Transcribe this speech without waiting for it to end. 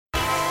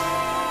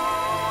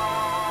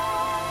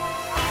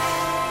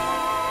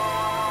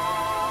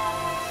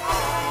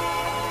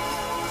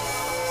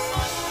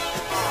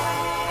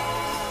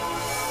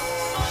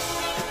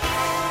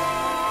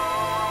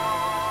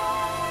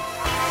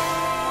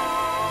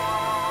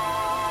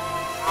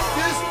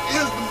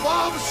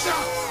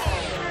Barbershop.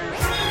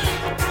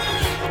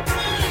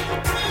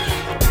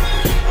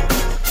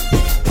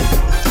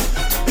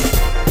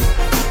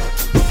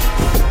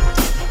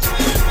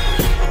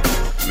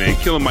 Man,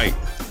 Killer Mike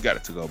got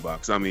it to go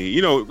box. I mean,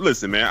 you know,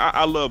 listen, man,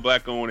 I love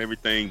black owned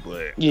everything,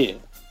 but yeah,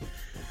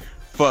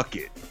 fuck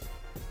it.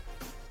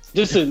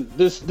 Listen,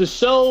 the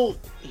show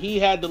he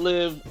had to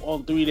live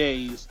on 3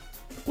 days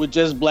with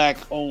just black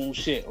owned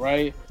shit,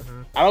 right?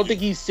 Mm-hmm. I don't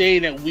think he's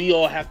saying that we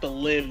all have to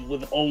live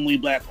with only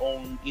black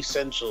owned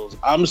essentials.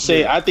 I'm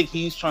saying I think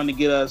he's trying to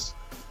get us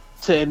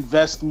to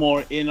invest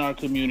more in our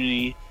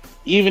community.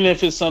 Even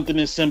if it's something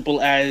as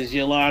simple as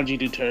your laundry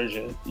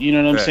detergent, you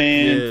know what I'm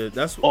saying? Yeah,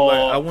 that's like,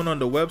 I went on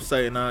the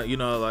website and I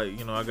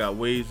got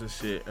waves and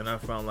shit, and I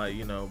found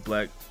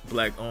black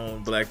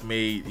owned, black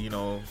made,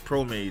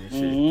 pro made and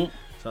shit. Mm-hmm.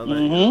 So I was like,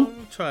 let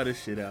me try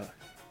this shit out.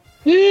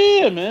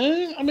 Yeah,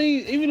 man. I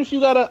mean, even if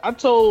you gotta, I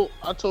told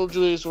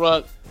Julius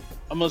Rock,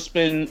 I'm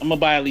gonna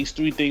buy at least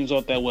 3 things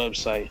off that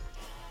website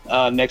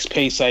next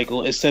pay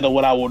cycle instead of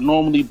what I would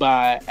normally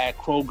buy at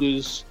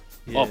Kroger's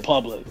or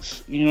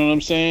Publix. You know what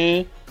I'm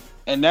saying?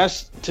 And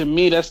that's, to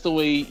me, that's the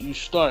way you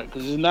start,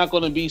 because it's not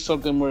going to be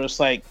something where it's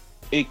like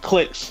it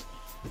clicks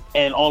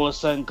and all of a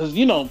sudden, because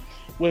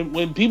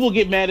when people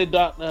get mad at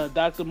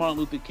Dr. Martin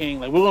Luther King,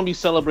 like we're going to be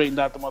celebrating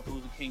Dr. Martin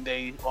Luther King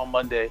Day on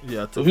Monday.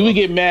 Yeah, when people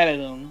get mad at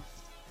him,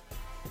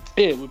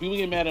 they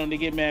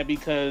get mad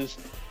because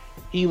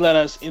he let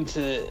us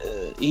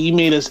he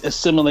made us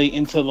assimilate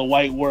into the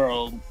white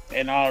world,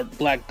 and our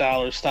black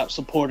dollars stopped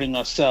supporting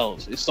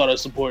ourselves. It started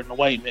supporting the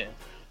white man,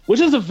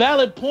 which is a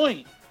valid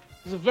point.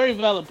 It's a very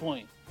valid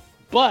point.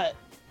 But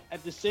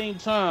at the same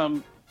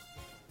time,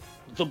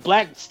 the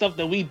black stuff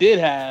that we did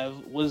have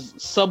was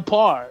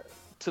subpar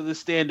to the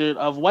standard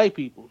of white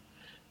people.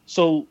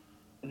 So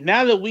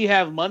now that we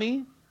have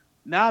money,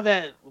 now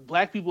that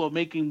black people are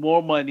making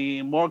more money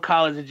and more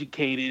college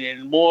educated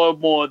and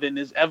more than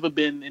there's ever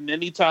been in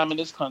any time in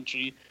this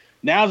country,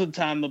 now's the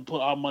time to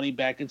put our money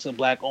back into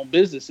black owned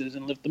businesses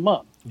and lift them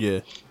up. Yeah.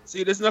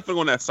 See, there's nothing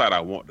on that site I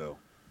want, though.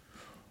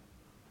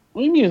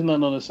 What do you mean there's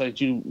nothing on the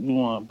site you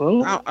want,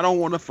 bro? I don't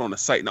want nothing on the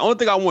site. The only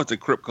thing I want is a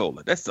Crip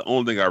Cola. That's the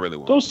only thing I really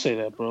want. Don't say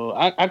that, bro.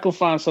 I can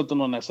find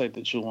something on that site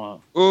that you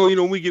want. Well,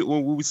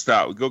 when we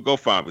stop, go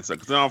find me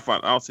something, because I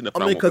don't see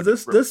nothing. I mean, because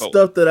this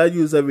stuff that I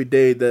use every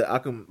day that I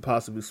can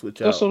possibly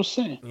switch out. That's what I'm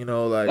saying. That's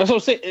what I'm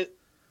saying.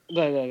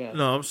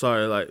 No, I'm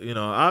sorry.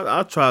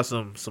 I'll try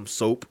some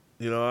soap.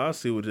 I'll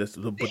see what this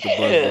put the buzz.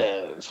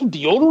 Yeah, some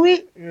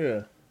deodorant.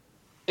 Yeah,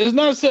 it's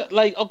not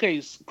like,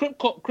 okay, Crip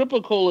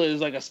Cola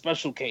is like a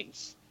special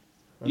case.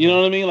 You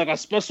know what I mean? Like a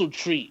special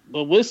treat.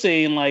 But we're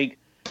saying like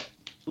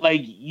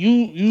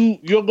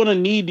you're gonna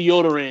need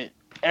deodorant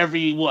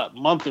every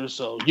month or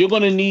so. You're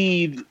gonna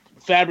need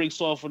fabric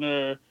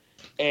softener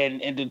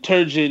and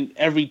detergent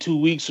every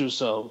 2 weeks or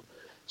so.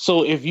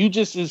 So if you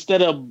just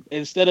instead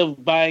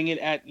of buying it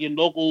at your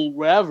local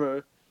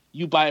wherever,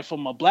 you buy it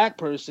from a black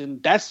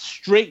person, that's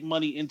straight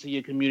money into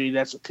your community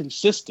that's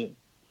consistent.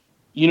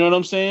 You know what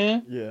I'm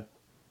saying? Yeah.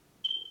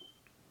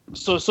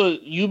 So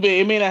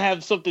it may not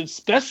have something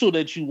special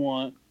that you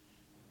want,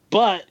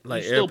 but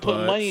like you still AirPods.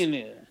 put money in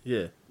there.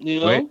 Yeah.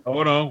 Wait,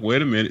 hold on.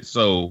 Wait a minute.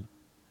 So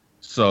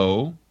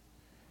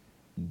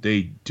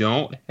they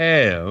don't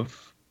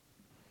have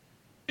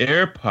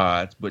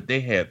AirPods, but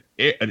they have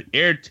an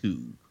air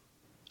tube.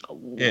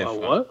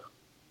 What?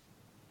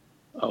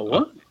 A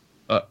what?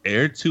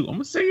 Air tube. I'm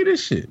gonna say you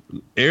this shit.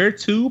 Air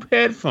tube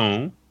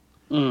headphone.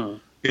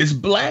 It's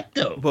black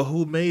though. But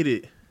who made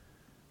it?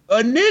 A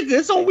nigga,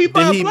 it's on We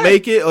Buy Black. Did he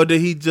make it, or did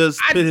he just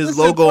put his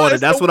logo on it?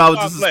 That's what I was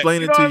just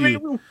explaining to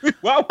you.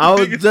 I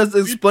was just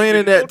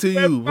explaining that to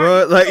you,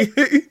 bro. Like,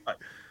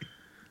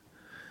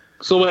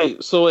 so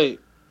wait,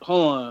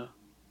 hold on.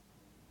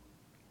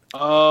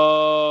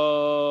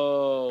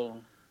 Oh,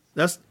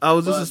 I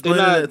was just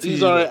explaining that to you.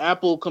 These are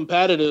Apple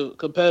connected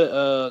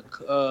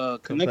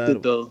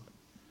though.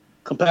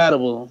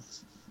 Compatible.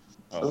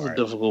 That's a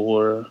difficult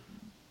word.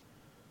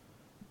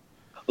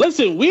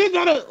 Listen, we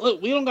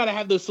don't gotta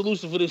have the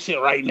solution for this shit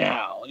right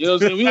now. You know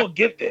what I'm saying? We gonna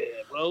get there,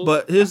 bro.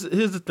 But here's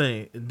the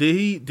thing: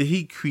 did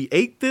he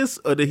create this,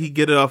 or did he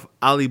get it off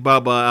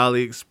Alibaba,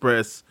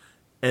 AliExpress,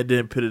 and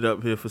then put it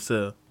up here for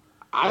sale?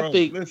 I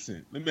think.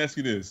 Listen, let me ask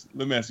you this.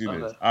 Okay.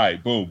 All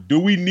right, boom. Do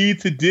we need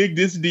to dig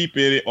this deep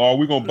in it, or are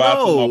we gonna buy?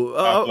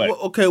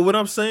 Okay. What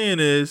I'm saying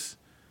is,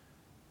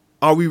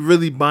 are we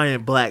really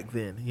buying black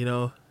then?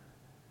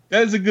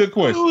 That is a good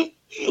question.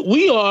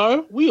 We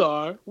are.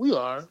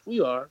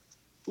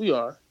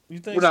 You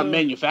think we're not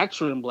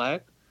manufacturing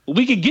black, but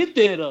we can get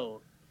there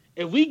though.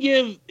 If we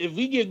give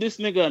this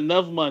nigga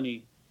enough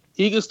money,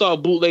 he can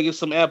start bootlegging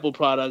some Apple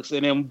products,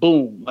 and then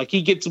boom, like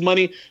he gets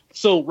money.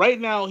 So right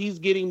now he's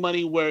getting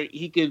money where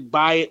he could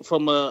buy it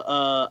from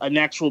an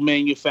actual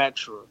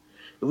manufacturer.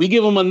 If we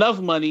give him enough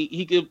money,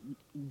 he could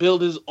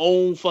build his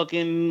own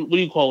fucking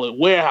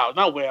warehouse,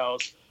 not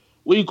warehouse.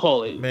 What do you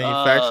call it?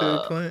 Manufacturing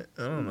plant?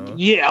 I don't know.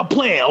 Yeah, a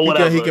plant or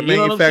whatever. He can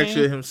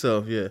manufacture it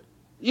himself. Yeah.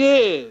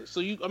 Yeah. So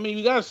you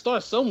gotta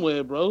start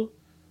somewhere, bro.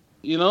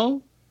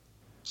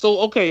 So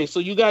okay, so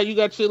you got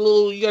your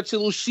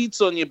little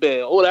sheets on your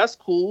bed. Oh, that's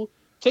cool.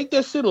 Take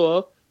that shit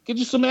off. Get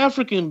you some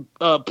African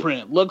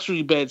print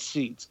luxury bed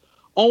sheets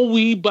on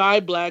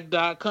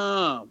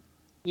WeBuyBlack.com.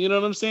 You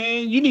know what I'm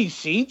saying? You need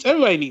sheets.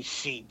 Everybody needs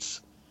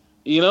sheets.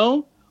 You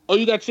know? Oh,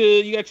 you got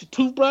your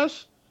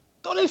toothbrush?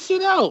 Throw that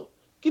shit out.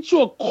 Get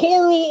you a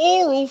Coral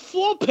Oral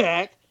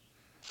 4-pack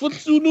for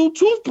 2 new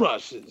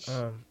toothbrushes.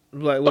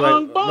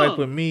 Like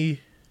with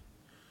me,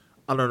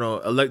 I don't know.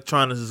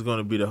 Electronics is going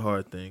to be the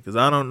hard thing because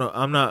I don't know.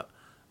 I'm not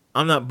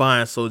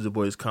buying Soulja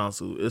Boy's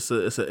console. It's an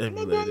emulator. I'm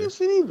not buying this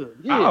shit either.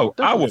 Yeah,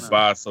 I would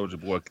buy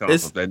Soulja Boy console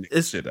if that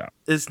nigga shit out.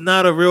 It's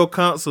not a real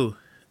console.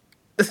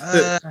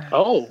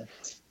 Oh.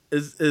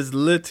 It's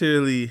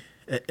literally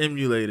an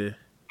emulator.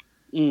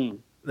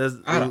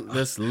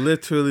 That's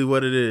literally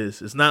what it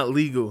is. It's not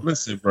legal.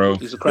 Listen, bro.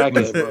 He's a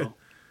crackhead, bro.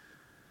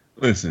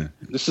 Listen.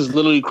 This is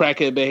literally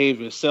crackhead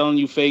behavior. Selling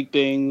you fake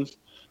things.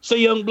 Say,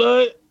 young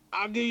blood,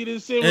 I'll give you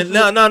this. And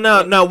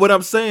no. What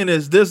I'm saying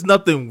is, there's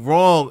nothing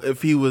wrong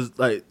if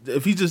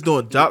he's just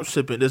doing drop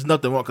shipping. There's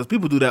nothing wrong because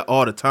people do that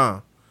all the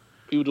time.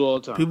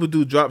 People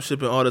do drop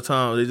shipping all the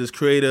time. They just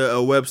create a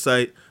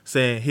website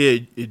saying,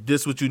 "Here, this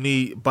is what you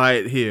need. Buy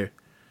it here."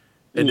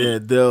 And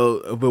then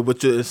but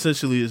what you're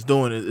essentially is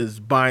doing is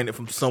buying it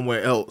from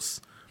somewhere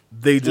else.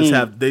 They just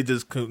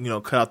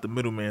cut out the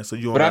middleman, so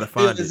you don't gotta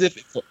find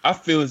it. I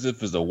feel as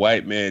if a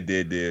white man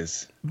did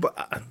this. But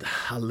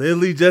I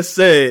literally just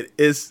said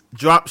it's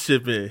drop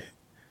shipping.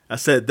 I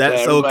said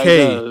that's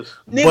okay,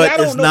 but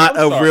it's not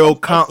a real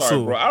console.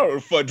 Sorry, bro. I don't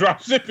know what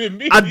drop shipping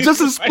means. I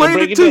just explained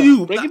it to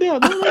you. Break it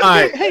down. All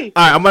right,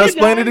 I'm gonna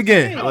explain it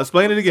again. I'm gonna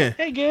explain it again.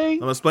 Hey, gang.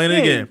 I'm gonna explain it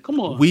again. Come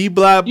on.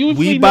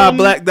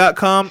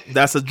 WeBuyBlack.com.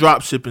 That's a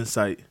drop shipping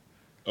site.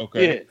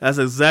 Okay. Yeah.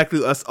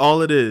 That's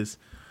all it is.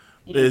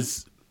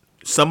 Is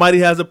somebody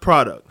has a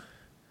product.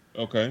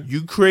 Okay.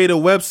 You create a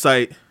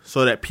website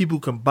so that people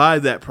can buy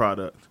that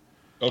product.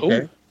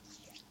 Okay.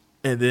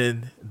 And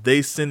then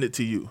they send it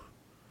to you.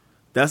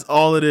 That's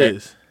all it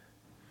is.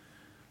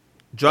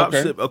 Drop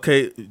ship,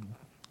 okay.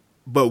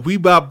 But We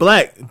Buy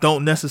Black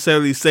don't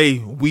necessarily say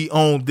we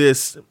own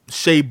this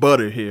shea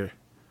butter here.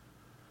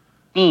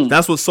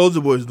 That's what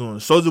Soulja Boy is doing.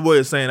 Soulja Boy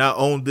is saying I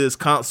own this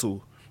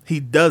console. He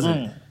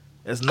doesn't.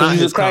 It's not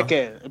his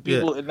crackhead.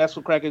 And that's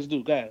what crackheads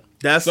do. Go ahead.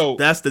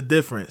 That's the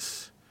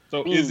difference.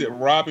 So is it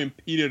robbing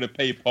Peter to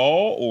pay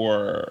Paul,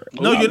 or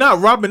no? You're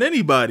not robbing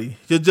anybody.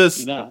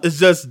 It's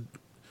just.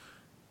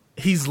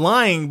 He's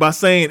lying by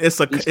saying it's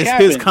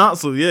his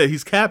console. Yeah,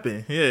 he's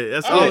capping. Yeah,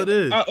 that's all it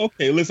is.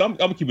 Okay, listen,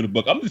 I'm keeping the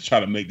book. I'm just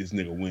trying to make this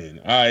nigga win.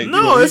 All right.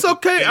 No, it's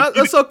okay.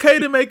 It's okay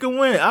to make a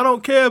win. I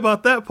don't care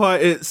about that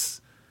part.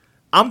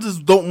 I'm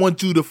just don't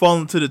want you to fall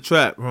into the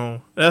trap,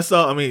 bro. That's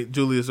all. I mean,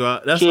 Julius,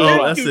 right? That's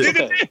all. That's it.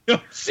 It's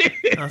okay.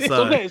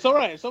 It's all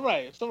right. It's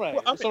all right.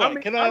 I'm gonna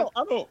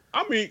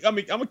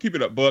keep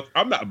it a buck.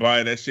 I'm not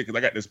buying that shit because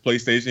I got this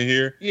PlayStation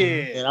here. Yeah.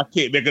 And I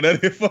can't make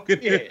another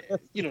fucking. Yeah.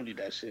 You don't need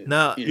that shit.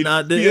 There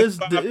is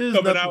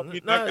coming out. I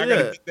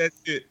gotta get that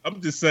shit.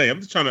 I'm just saying. I'm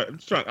just trying.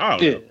 I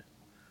don't know.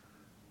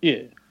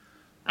 Yeah.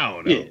 I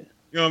don't know. Yeah. You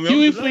know what I mean?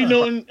 Huey Fleet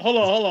Newton.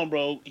 Hold on,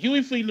 bro.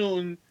 Huey Fleet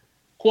Newton.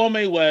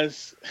 Kwame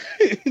West,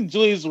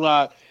 Julius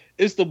Rock,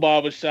 it's the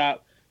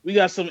barbershop. We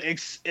got some.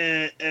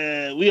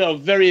 We are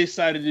very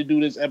excited to do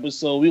this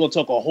episode. We're gonna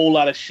talk a whole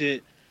lot of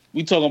shit.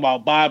 We talking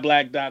about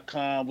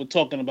BuyBlack.com. We're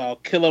talking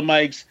about Killer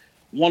Mike's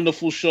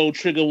wonderful show,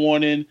 Trigger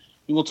Warning.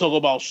 We're gonna talk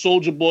about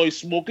Soulja Boy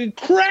smoking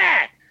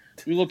crack.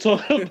 We're gonna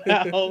talk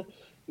about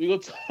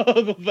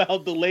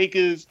the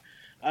Lakers.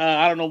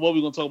 I don't know what we're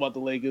gonna talk about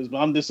the Lakers, but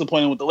I'm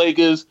disappointed with the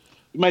Lakers.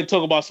 We might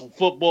talk about some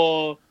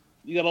football.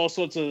 You got all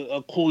sorts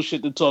of cool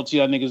shit to talk to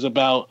y'all niggas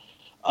about.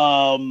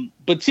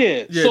 But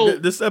yeah. So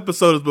this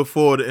episode is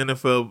before the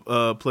NFL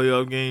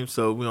playoff game,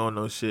 so we don't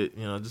know shit.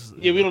 You know,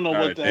 we don't know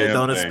what that.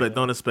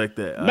 Don't expect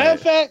that. Matter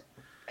of fact,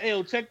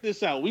 hey, check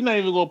this out. We're not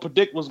even gonna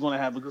predict what's gonna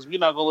happen because we're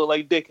not gonna look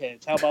like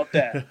dickheads. How about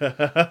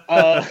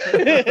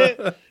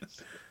that?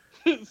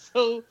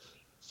 So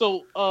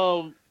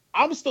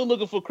I'm still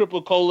looking for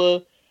Cripple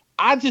Cola.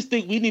 I just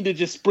think we need to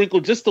just sprinkle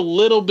just a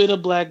little bit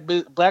of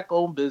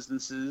black-owned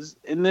businesses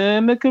in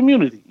the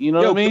community. You know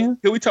what I mean?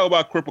 Can we talk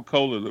about Cripple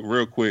Cola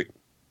real quick?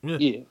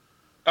 Yeah.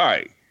 All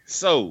right.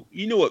 So,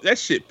 you know what? That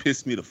shit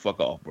pissed me the fuck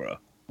off, bro.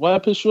 Why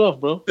it pissed you off,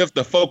 bro?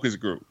 The focus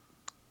group.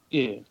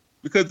 Yeah.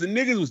 Because the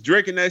niggas was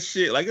drinking that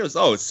shit like it's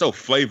so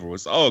flavorful.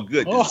 It's all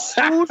good. As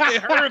soon as they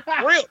heard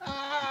Crip,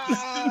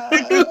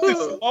 niggas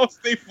just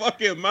lost their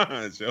fucking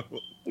minds, yo.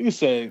 You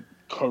said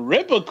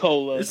Cripple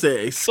Cola. You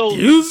said,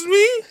 excuse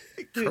me?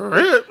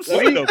 Crips.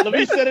 Let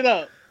me set it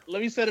up.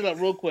 Let me set it up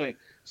real quick.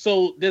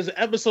 So there's an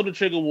episode of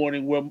Trigger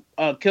Warning where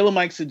Killer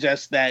Mike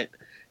suggests that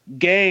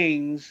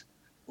gangs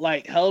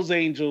like Hell's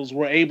Angels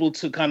were able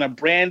to kind of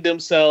brand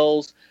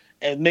themselves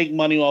and make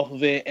money off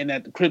of it, and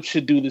that the Crips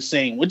should do the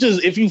same. Which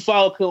is, if you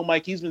follow Killer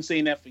Mike, he's been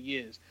saying that for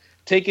years.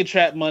 Take your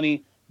trap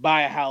money,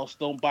 buy a house,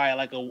 don't buy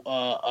like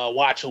a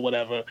watch or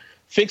whatever.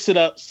 Fix it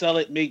up, sell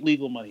it, make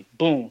legal money.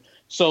 Boom.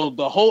 So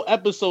the whole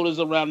episode is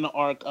around the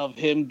arc of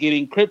him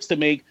getting Crips to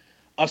make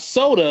a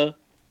soda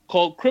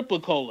called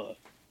Cripple Cola.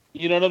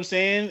 You know what I'm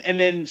saying? And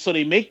then so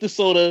they make the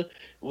soda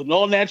with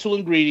all natural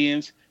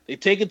ingredients. They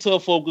take it to a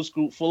focus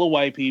group full of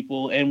white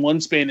people and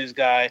one Spanish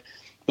guy.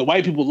 The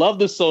white people love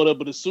the soda,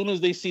 but as soon as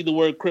they see the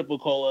word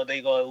Crip-A-Cola,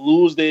 they gonna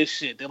lose their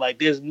shit. They're like,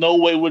 "There's no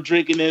way we're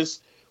drinking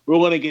this. We're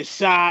gonna get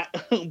shot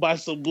by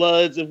some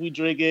Bloods if we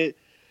drink it."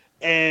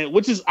 And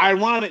which is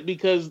ironic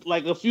because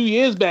like a few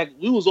years back,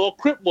 we was all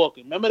Crip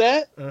walking. Remember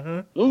that?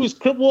 Uh-huh. We was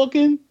Crip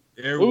walking.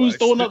 We was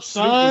throwing up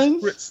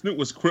signs. Snoop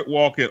was Crip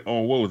walking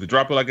on what was it?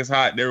 Drop It Like It's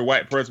Hot. And every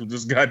white person was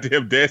just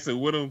goddamn dancing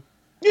with him.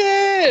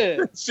 Yeah,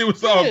 Shit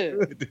was all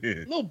good then.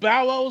 Little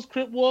Bow Wow was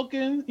Crip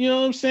walking. You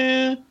know what I'm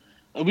saying?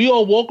 And we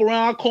all walk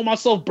around. I call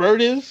myself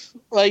Birders.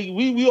 Like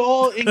we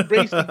all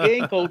embrace the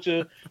gang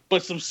culture,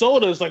 but some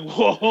sodas like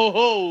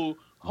whoa,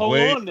 hold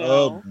on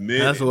now.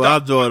 That's where I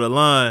draw the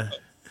line.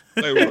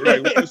 Like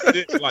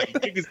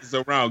niggas is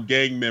around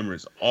gang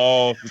members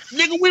all.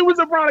 Nigga, we was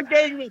around a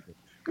gang member.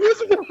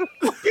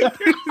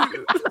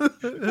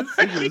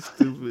 That's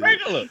stupid.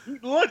 Regular.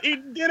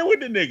 Eating dinner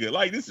with the nigga.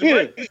 Like this is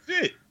regular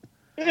shit.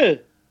 Yeah.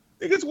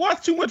 Niggas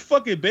watch too much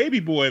fucking Baby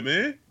Boy,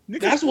 man. Niggas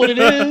That's what it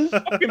is.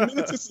 Fucking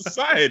militant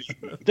society.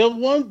 The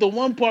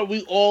one part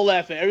we all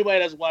laugh at. Everybody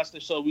that's watched the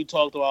show we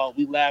talked about,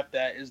 we laughed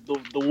at is the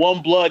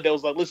one blood that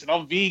was like, "Listen,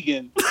 I'm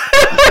vegan.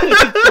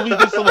 So we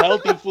get some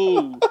healthy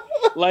food."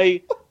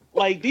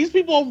 Like these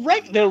people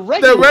are they're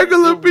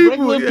regular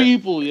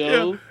people,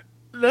 yo. Yeah.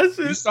 That's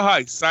it. You saw how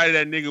excited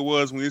that nigga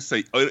was when he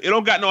say, "It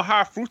don't got no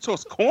high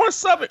fructose corn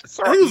syrup."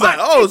 He was like,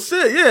 "Oh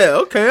shit, yeah,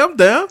 okay, I'm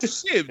down."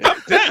 Shit,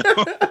 I'm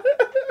down.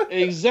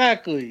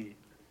 Exactly.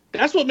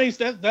 That's what makes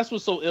that's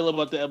what's so ill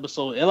about the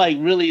episode. It like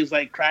really is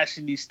like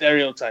crashing these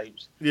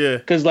stereotypes. Yeah.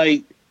 Cause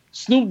like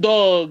Snoop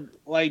Dogg,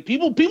 like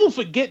people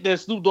forget that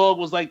Snoop Dogg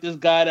was like this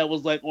guy that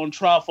was like on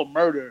trial for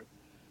murder.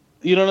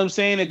 You know what I'm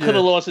saying? It could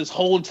have lost his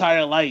whole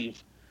entire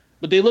life.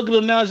 But they look at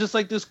him now as just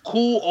like this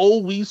cool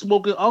old weed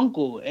smoking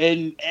uncle.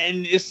 And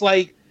it's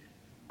like,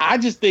 I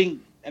just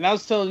think, and I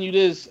was telling you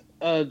this,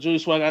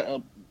 Julius,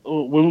 when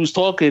we was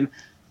talking,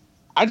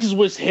 I just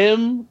wish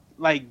him,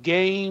 like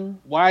Game,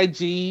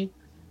 YG,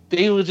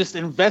 they would just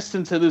invest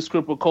into this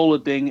Crip-A-Cola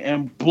thing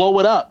and blow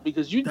it up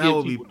because you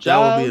give people jobs.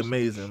 That would be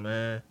amazing,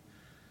 man.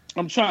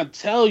 I'm trying to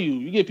tell you,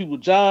 you give people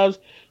jobs,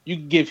 you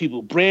can give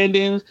people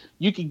brandings,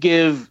 you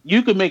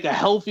can make a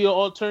healthier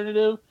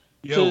alternative.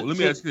 Yo, let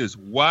me ask you this: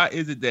 why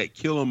is it that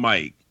Killer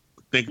Mike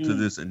think to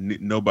this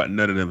and none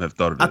of them have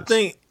thought of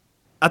this?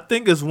 I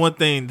think it's one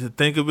thing to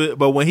think of it,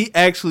 but when he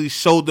actually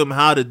showed them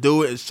how to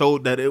do it and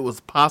showed that it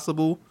was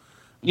possible,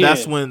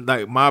 that's when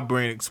like my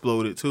brain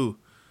exploded too.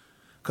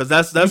 Cause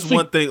that's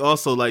one thing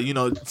also, like, you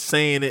know,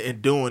 saying it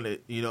and doing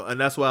it, you know, and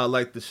that's why I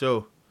like the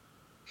show.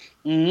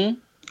 Mm-hmm.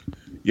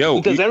 Yo,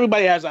 because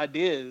everybody has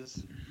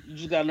ideas. You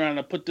just gotta learn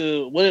to put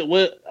the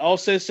what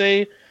also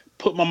say.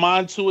 Put my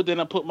mind to it, then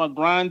I put my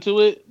grind to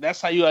it. That's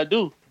how you gotta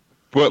do.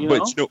 But you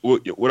know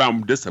what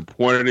I'm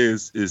disappointed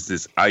is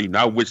this.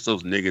 I wish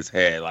those niggas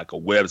had like a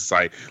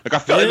website. Like I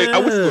feel like I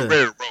wish it was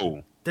ready to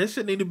roll. That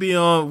shit need to be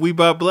on We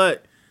Buy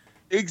Black.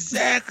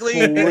 Exactly.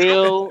 For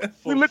real.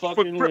 We're looking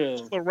for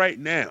Crip-Cola right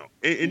now,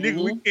 and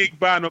nigga, we can't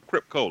buy no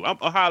Crip-Cola.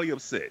 I'm highly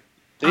upset.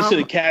 They should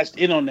have cashed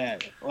in on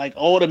that, like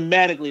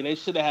automatically. They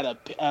should have had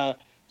a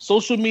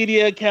social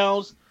media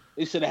accounts.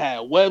 They should have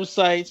had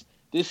websites.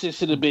 This shit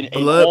should have been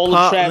Blood all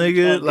Pop, the traffic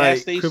nigga,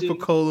 like Crip-A-Cola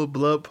Cola,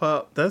 Blood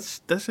Pop. That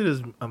shit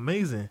is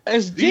amazing.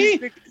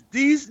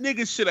 These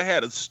niggas should have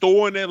had a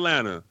store in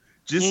Atlanta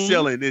just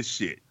selling this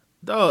shit.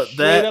 Dog,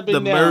 that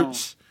the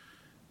merch,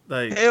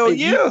 like hell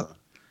yeah.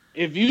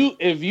 If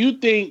you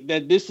think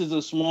that this is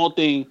a small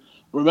thing,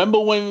 remember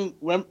when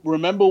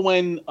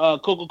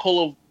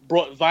Coca-Cola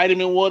brought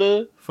vitamin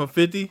water from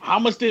 50? How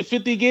much did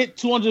 50 get?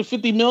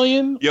 250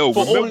 million? Yo,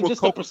 for remember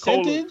just Coca-Cola?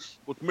 A percentage?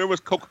 Remember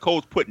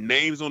Coca-Cola's putting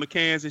names on the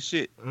cans and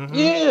shit? Mm-hmm.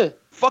 Yeah.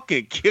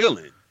 Fucking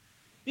killing.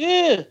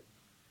 Yeah.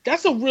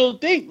 That's a real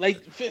thing.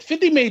 Like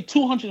 50 made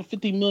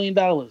 $250 million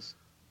off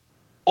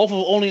of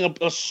only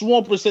a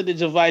small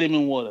percentage of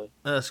vitamin water.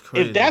 That's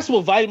crazy. If that's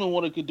what vitamin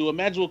water could do,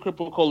 imagine what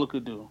Crip-A-Cola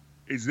could do.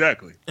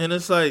 Exactly. And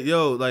it's like,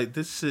 yo, like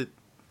this shit.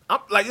 I'm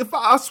like,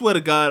 I swear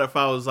to God, if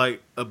I was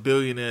like a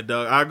billionaire,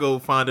 dog, I'd go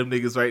find them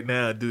niggas right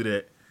now and do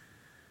that.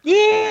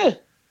 Yeah.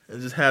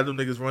 And just have them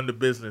niggas run the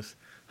business.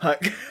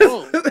 Like,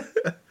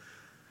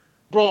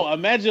 bro,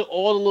 imagine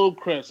all the little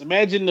Crips.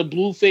 Imagine the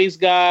Blueface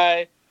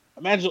guy.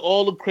 Imagine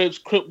all the Crips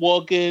Crip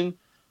walking.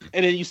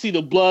 And then you see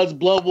the Bloods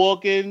blood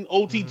walking.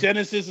 OT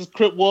Genesis is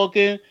Crip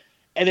walking.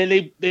 And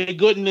then they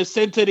go in the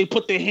center. They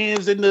put their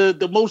hands in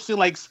the motion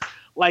like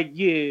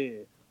yeah,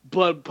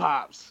 Blood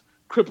Pops.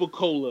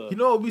 Crip-A-Cola. You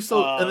know, it'd be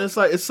so, and it's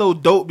like, it's so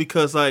dope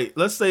because, like,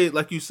 let's say,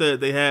 like you said,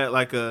 they had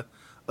like a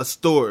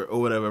store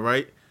or whatever,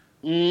 right?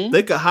 Mm-hmm.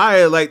 They could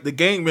hire like the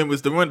gang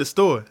members to run the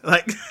store.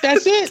 Like,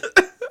 that's it.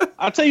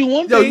 I'll tell you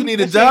one thing. Yo, you need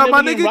a job,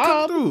 my nigga?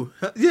 Come through.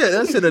 Yeah,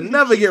 that shit'll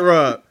never get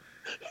robbed.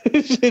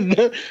 You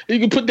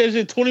can put that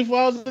shit 24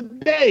 hours a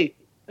day.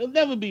 It'll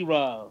never be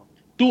robbed.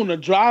 Doing a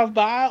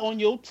drive-by on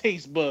your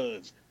taste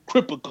buds.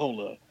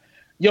 Crip-A-Cola.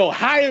 Yo,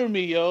 hire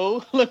me,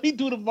 yo. Let me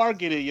do the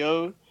marketing,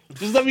 yo.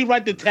 Just let me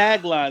write the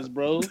taglines,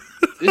 bro.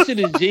 This shit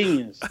is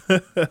genius.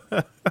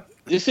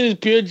 This shit is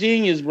pure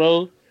genius,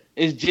 bro.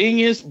 It's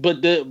genius,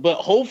 but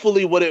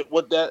hopefully what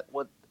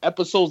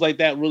episodes like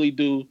that really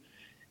do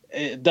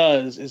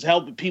is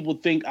help people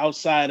think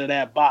outside of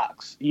that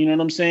box. You know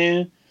what I'm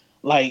saying?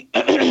 Like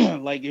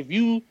like if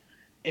you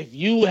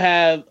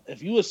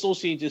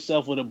associate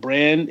yourself with a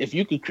brand, if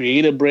you could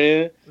create a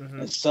brand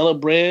and sell a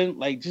brand,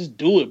 like just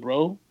do it,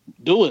 bro.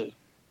 Do it.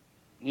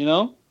 You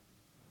know?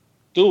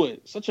 Do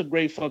it. Such a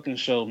great fucking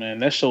show, man.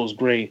 That show is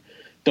great.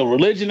 The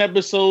religion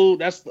episode,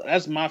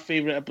 that's my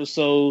favorite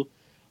episode.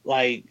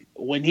 Like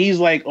when he's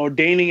like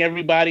ordaining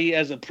everybody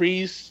as a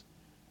priest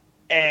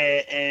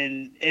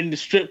and in the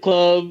strip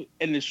club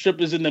and the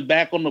strippers in the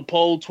back on the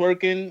pole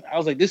twerking. I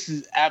was like, this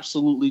is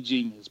absolutely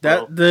genius,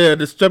 bro.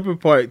 The stripper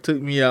part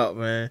took me out,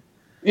 man.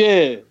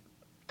 Yeah.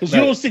 Because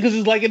you don't see, because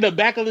it's like in the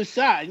back of the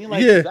shot. And you're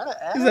like, is that an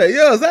ass? He's like,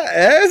 yo, is that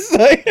ass?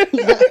 Like,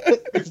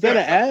 is that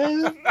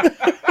an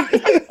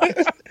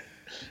ass?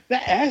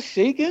 That ass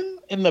shaking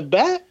in the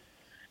back?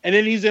 And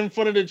then he's in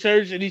front of the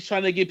church and he's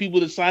trying to get people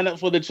to sign up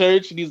for the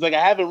church. And he's like, I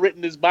haven't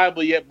written this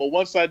Bible yet, but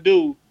once I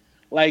do,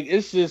 like,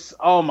 it's just,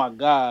 oh my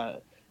God.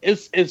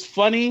 It's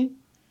funny.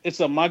 It's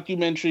a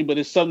mockumentary, but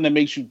it's something that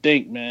makes you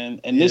think,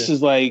 man. And this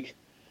is like,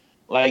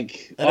 oh my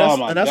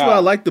God. And that's what I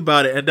liked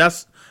about it. And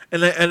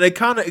they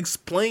kind of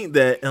explained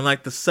that in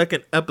like the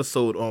second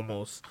episode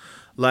almost.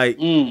 Like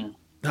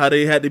how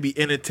they had to be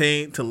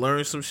entertained to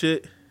learn some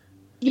shit.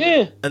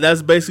 Yeah. And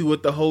that's basically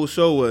what the whole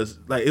show was.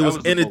 Like it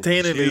was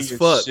entertaining as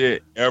fuck.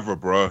 Shit ever,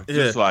 bro.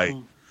 Just like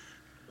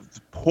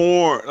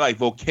porn, like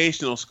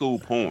vocational school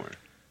porn.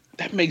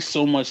 That makes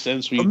so much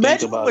sense when you Imagine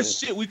think about how much it.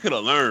 shit we could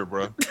have learned,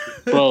 bro.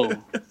 Bro.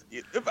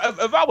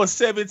 If I was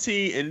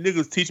 17 and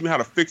niggas teach me how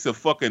to fix a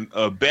fucking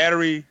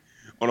battery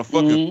on a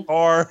fucking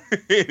car,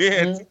 they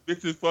had to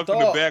fix this fucking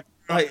the back.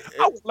 Like,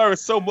 I would learn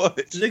so much.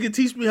 Nigga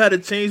teach me how to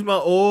change my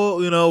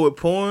oil, you know, with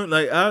porn.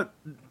 Like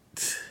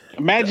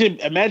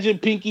Imagine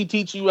Pinky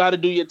teaching you how to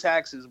do your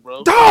taxes,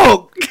 bro.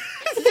 Dog!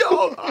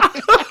 Yo!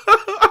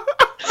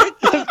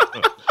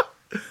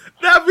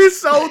 That'd be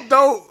so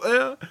dope,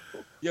 man.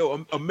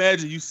 Yo,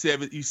 imagine you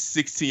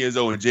 16 years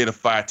old and Jada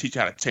 5 teach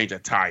you how to change a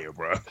tire,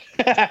 bro.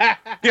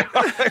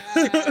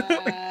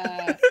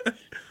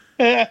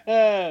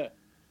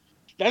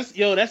 That's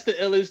the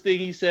illest thing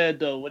he said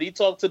though. When he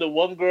talked to the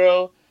one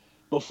girl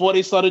before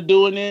they started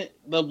doing it,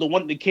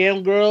 the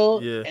cam girl,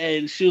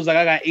 and she was like,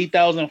 I got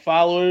 8,000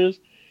 followers.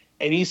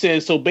 And he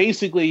said, so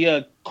basically you're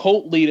a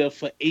cult leader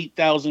for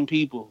 8,000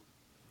 people.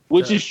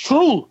 Which is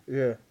true.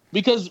 Yeah.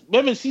 Because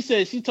remember, she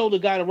said she told the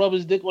guy to rub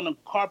his dick on the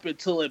carpet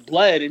till it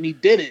bled, and he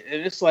did it.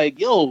 And it's like,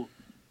 yo,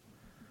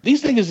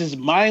 these niggas is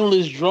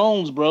mindless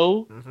drones,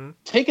 bro.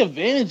 Take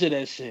advantage of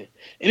that shit.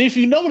 And if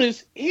you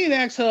notice, he didn't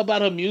ask her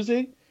about her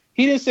music.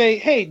 He didn't say,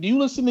 hey, do you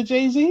listen to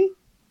Jay-Z?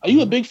 Are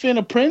you a big fan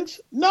of Prince?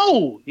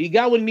 No. He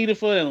got what he needed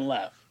for it and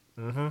left.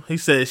 He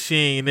said she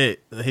ain't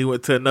it. He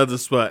went to another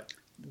spot.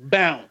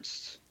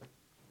 Bounced.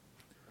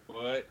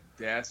 But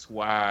that's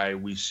why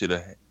we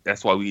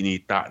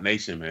need Thought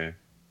Nation, man.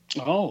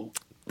 Oh.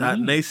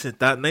 Thought Nation.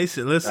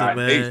 Listen,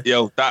 man. We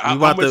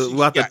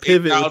about to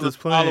pivot with this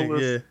plan.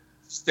 Yeah.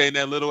 Stay in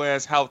that little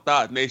ass house.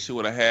 Thought Nation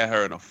would have had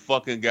her in a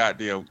fucking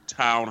goddamn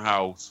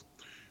townhouse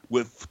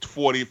with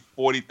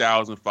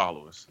 40,000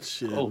 followers.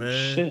 Shit,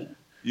 man. Shit.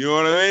 You know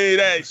what I mean?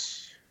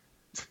 That's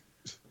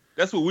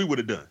what we would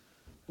have done.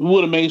 We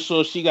would have made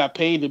sure she got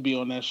paid to be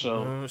on that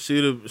show.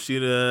 She'd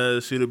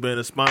have been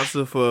a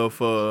sponsor for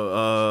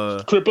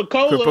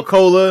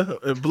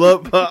Cripicola and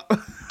Blood Pop.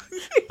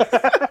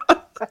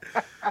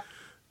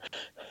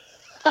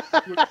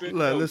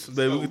 Like, listen,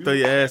 baby, we can throw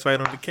your ass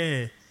right on the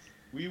can.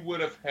 We would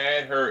have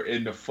had her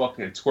in the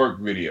fucking twerk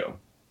video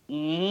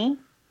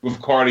with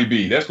Cardi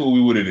B. That's what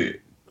we would have did.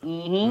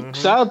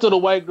 Shout out to the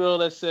white girl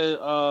that said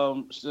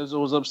she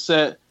was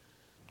upset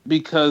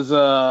because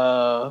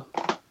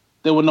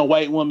there were no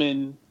white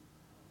women.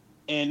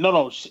 And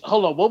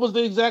hold on. What was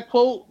the exact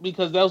quote?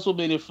 Because that's what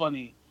made it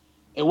funny.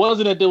 It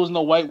wasn't that there was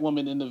no white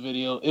woman in the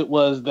video. It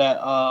was that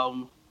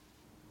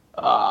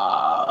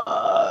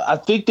I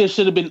think there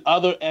should have been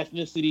other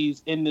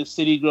ethnicities in the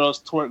City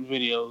Girls twerk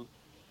videos.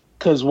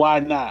 Because why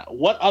not?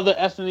 What other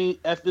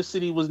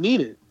ethnicity was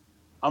needed?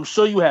 I'm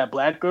sure you had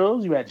black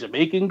girls, you had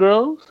Jamaican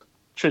girls,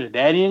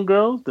 Trinidadian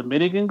girls,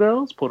 Dominican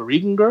girls, Puerto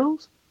Rican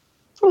girls.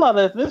 It's a lot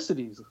of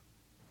ethnicities.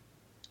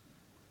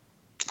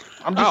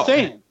 I'm just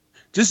saying.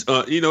 Just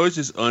it's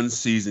just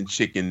unseasoned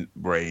chicken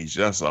braids.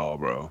 That's all,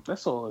 bro.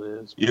 That's all it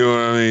is. You know what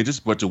I mean?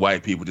 Just a bunch of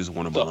white people just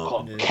want to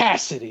belong. The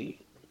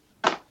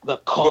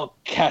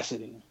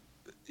caucasity.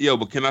 Yo,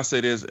 but can I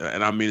say this?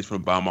 And I mean this from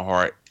the bottom of my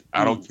heart.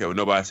 I don't care what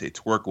nobody say.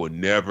 Twerk will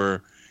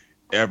never,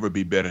 ever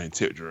be better than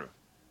Tip Drill.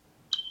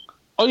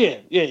 Oh yeah.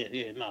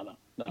 No.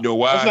 You know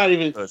why? That's not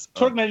even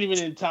Twerk. Not even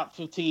in top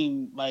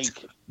 15.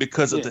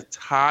 Because of the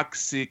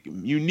toxic.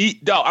 You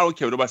need. No, I don't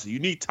care what nobody say. You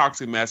need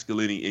toxic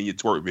masculinity in your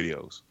twerk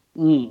videos.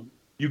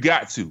 You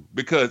got to,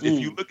 because if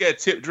you look at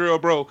Tip Drill,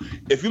 bro,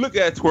 if you look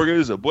at twerk,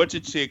 there's a bunch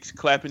of chicks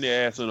clapping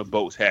their ass on the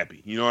boats,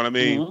 happy. You know what I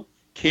mean?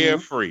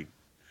 Carefree.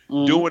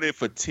 doing it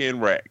for 10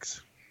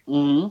 racks.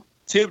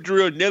 Tip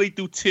drill, Nelly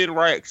threw 10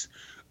 racks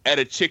at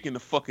a chick in the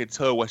fucking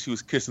tub while she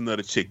was kissing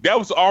another chick. That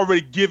was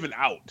already given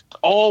out.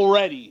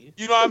 Already.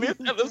 You know what I mean?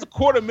 There was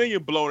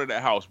 $250,000 blown in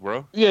that house,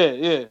 bro.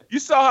 Yeah. You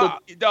saw how,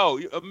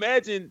 dog,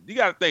 imagine, you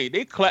got to think,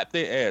 they clapped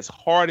their ass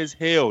hard as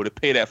hell to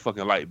pay that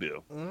fucking light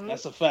bill.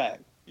 That's a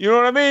fact. You know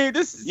what I mean?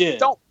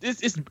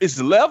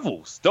 It's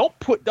levels. Don't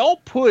put,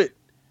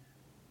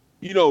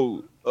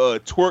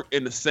 Twerk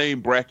in the same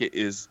bracket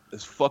as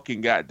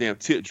fucking goddamn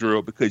Tip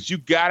drill, because you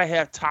gotta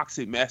have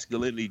toxic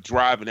masculinity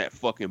driving that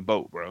fucking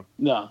boat, bro.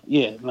 No.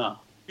 You know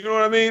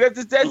what I mean?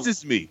 That's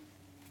just me.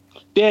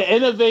 They're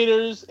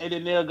innovators, and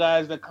then there are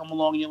guys that come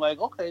along and you're like,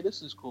 okay,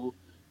 this is cool.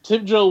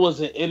 Tip drill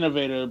was an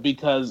innovator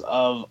because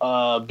of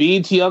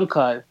BET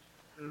Uncut,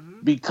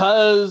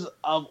 because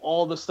of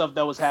all the stuff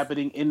that was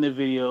happening in the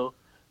video,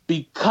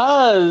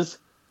 because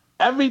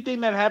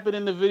everything that happened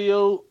in the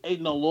video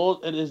ain't no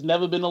law. It has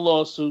never been a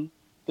lawsuit.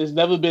 There's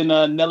never been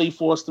Nelly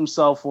forced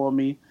himself on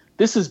me.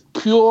 This is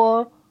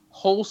pure,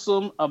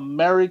 wholesome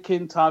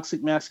American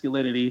toxic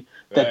masculinity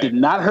that did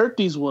not hurt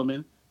these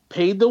women,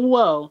 paid them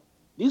well.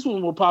 These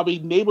women were probably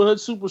neighborhood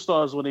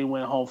superstars when they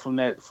went home from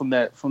that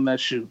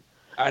shoot.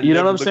 You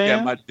know what I'm saying? I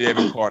never looked at my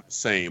debit card the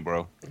same,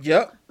 bro.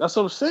 Yep, that's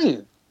what I'm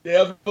saying.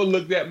 Never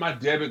looked at my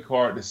debit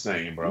card the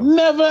same, bro.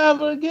 Never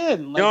ever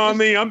again. Like, you know what I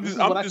mean? I'm just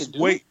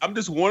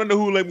wanting to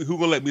who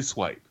gonna let me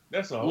swipe.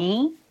 That's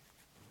all.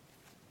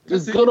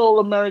 This good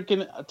old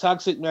American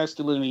toxic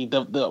masculinity,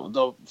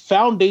 the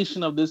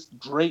foundation of this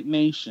great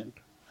nation.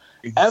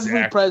 Exactly.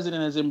 Every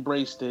president has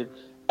embraced it.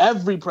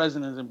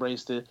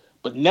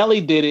 But Nelly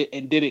did it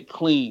and did it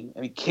clean,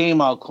 and it came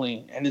out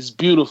clean, and it's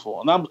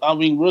beautiful. And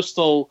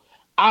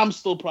I'm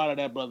still proud of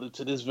that brother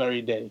to this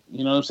very day.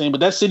 You know what I'm saying? But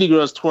that City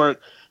Girls Twerk,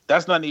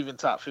 that's not even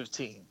top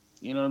 15.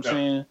 You know what I'm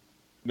saying?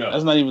 No,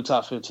 that's not even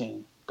top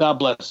 15. God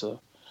bless her.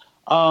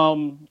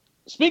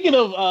 Speaking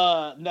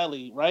of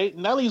Nelly, right?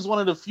 Nelly is one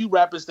of the few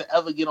rappers to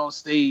ever get on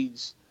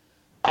stage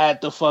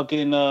at the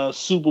fucking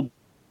Super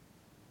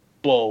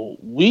Bowl.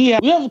 We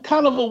have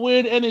kind of a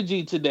weird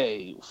energy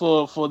today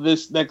for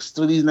these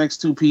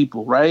next two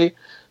people, right?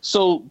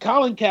 So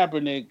Colin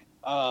Kaepernick,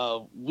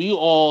 we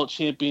all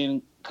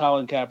champion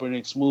Colin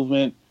Kaepernick's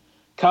movement.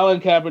 Colin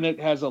Kaepernick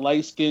has a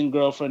light-skinned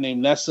girlfriend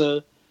named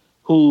Nessa,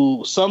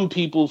 who some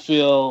people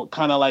feel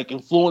kind of like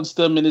influenced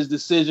him in his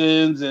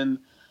decisions and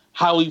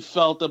how he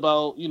felt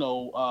about,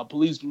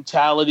 police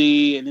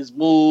brutality and his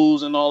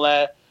moves and all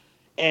that.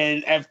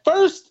 And at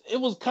first, it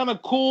was kind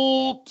of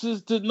cool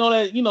to know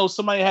that,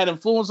 somebody had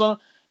influence on him.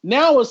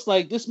 Now it's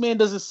like this man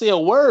doesn't say a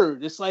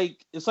word. It's like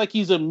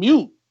he's a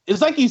mute. It's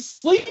like he's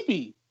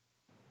sleepy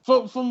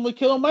from the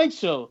Killer Mike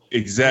show.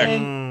 Exactly.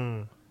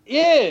 And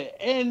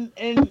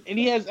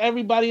he has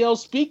everybody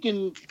else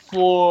speaking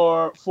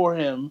for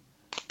him,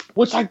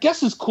 which I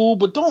guess is cool.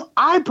 But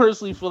I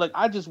personally feel like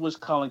I just wish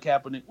Colin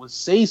Kaepernick would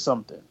say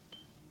something.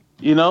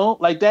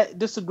 Like that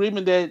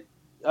disagreement that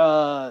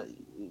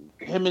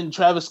him and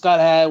Travis Scott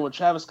had, where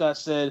Travis Scott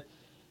said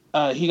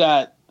he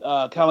got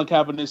Colin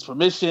Kaepernick's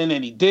permission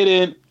and he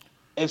didn't.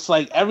 It's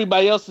like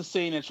everybody else is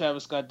saying that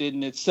Travis Scott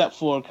didn't, except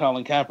for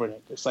Colin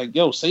Kaepernick. It's like,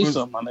 yo, say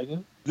something, my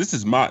nigga. This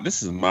is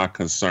my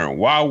concern.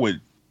 Why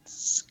would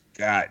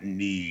Scott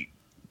need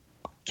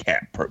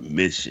Cap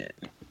permission?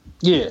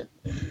 Yeah,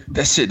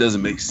 that shit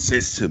doesn't make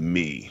sense to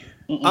me.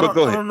 I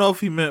don't know if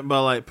he meant by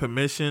like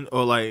permission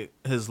or like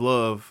his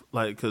love,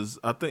 like, because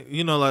I think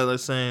like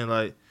saying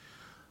like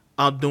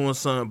I'm doing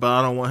something, but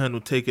I don't want him to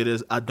take it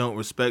as I don't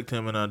respect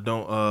him and I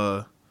don't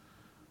I'm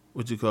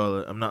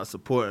not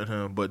supporting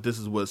him, but this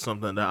is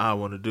something that I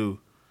want to do,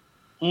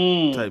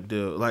 type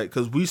deal. Like,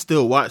 because we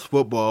still watch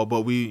football,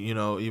 but we even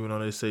though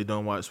they say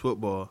don't watch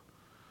football,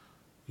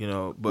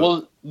 but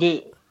well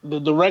the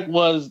direct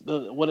was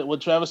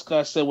what Travis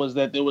Scott said was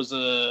that there was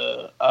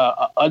a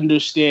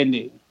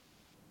understanding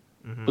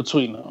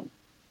between them,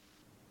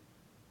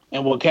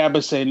 and what Cap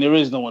is saying, there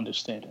is no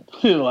understanding.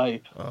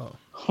 Like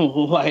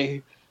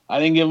I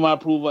didn't give my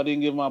approval, I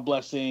didn't give my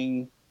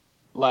blessing.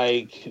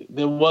 Like,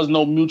 there was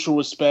no mutual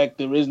respect,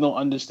 there is no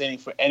understanding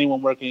for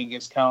anyone working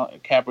against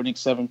Kaepernick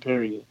 7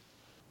 period.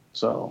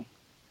 So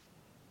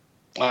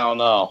I don't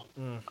know.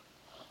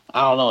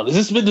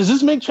 Does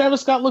this make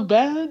Travis Scott look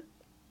bad?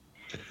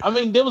 I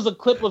mean, there was a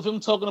clip of him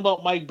talking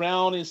about Mike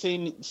Brown and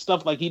saying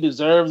stuff like he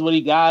deserves what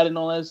he got and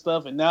all that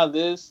stuff, and now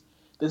this.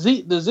 Does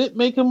it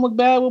make him look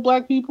bad with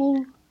black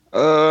people?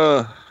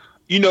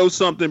 You know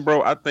something,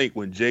 bro? I think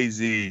when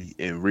Jay-Z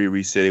and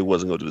Riri said they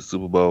wasn't going to do the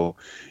Super Bowl,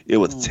 it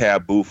was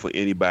taboo for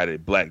anybody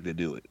black to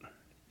do it.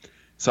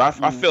 So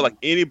I feel like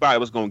anybody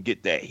was going to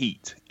get that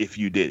heat if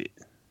you did it.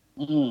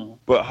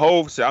 But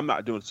Hov said, I'm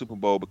not doing the Super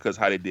Bowl because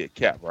how they did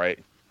Cap, right?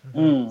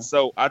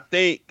 So I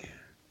think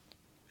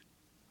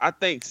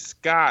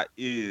Scott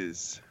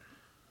is...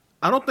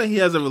 I don't think he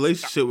has a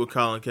relationship with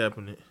Colin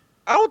Kaepernick.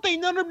 I don't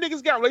think none of them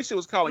niggas got a relationship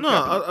with Colin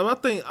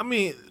Kaepernick. I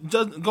mean,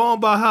 just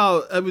going by how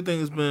everything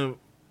has been,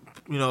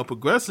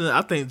 progressing,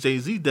 I think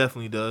Jay-Z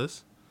definitely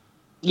does.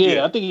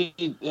 Yeah, I think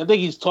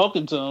he's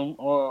talking to him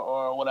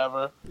or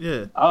whatever.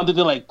 Yeah, I don't think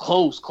they're like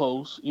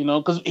close, you know,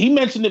 because he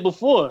mentioned it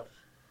before.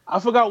 I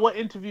forgot what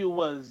interview it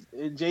was.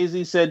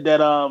 Jay-Z said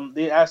that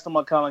they asked him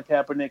about Colin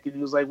Kaepernick, and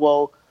he was like,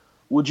 "Well,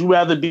 would you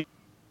rather be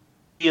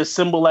a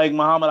symbol like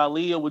Muhammad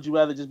Ali, or would you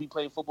rather just be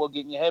playing football,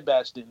 getting your head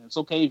bashed in? It's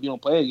okay if you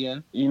don't play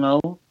again, you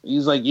know."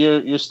 He's like,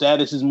 "Your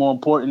status is more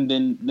important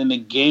than the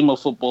game of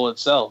football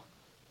itself,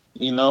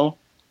 you know."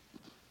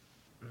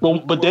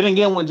 But then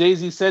again, when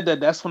Jay-Z said that,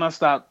 that's when I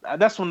stopped.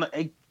 That's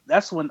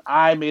when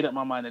I made up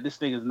my mind that this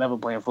nigga's never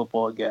playing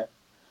football again.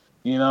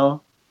 You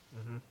know,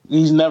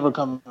 he's never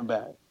coming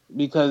back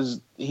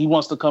because he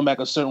wants to come back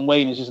a certain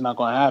way, and it's just not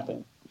going to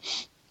happen.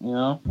 You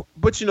know.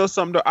 But you know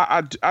something, though,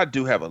 I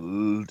do have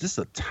just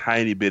a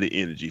tiny bit of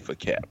energy for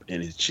Cap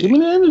and his chick. Give me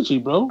the energy,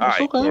 bro. It's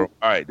right, okay. Bro.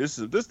 All right, this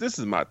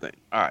is my thing.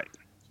 All right,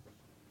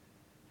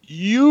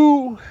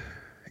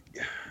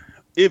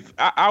 If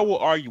I will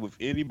argue with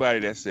anybody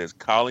that says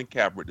Colin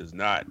Kaepernick does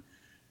not,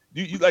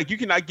 you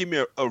cannot give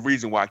me a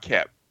reason why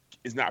Cap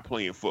is not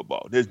playing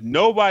football.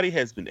 Nobody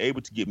has been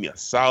able to give me a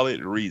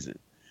solid reason.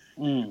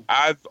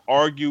 I've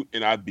argued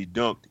and I've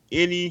debunked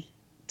any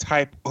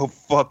type of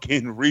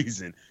fucking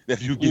reason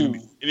that you give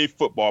me any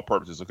football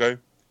purposes, okay?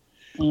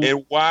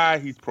 And why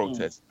he's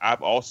protesting.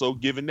 I've also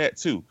given that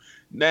too.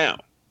 Now,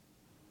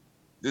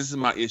 this is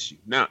my issue.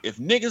 Now, if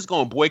niggas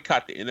gonna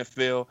boycott the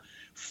NFL,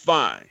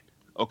 fine.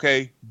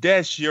 Okay,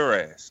 that's your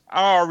ass.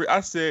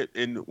 I said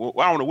I don't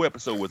know what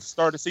episode was the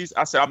start of the season.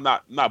 I said I'm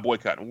not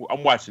boycotting.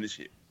 I'm watching this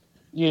shit.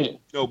 Yeah. You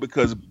know,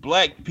 because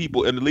black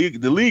people in the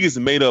league is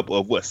made up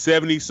of what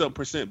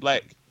 70-something%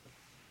 black.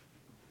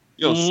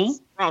 You know,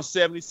 around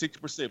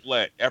 76%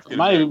 black African.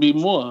 Might even be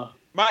more.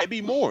 Might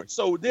be more.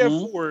 So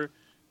therefore,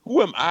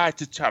 who am I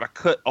to try to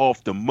cut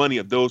off the money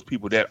of those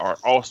people that are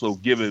also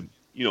giving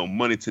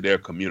money to their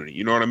community?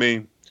 You know what I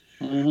mean?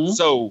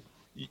 So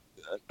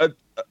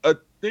a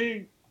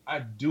thing I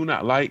do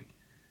not like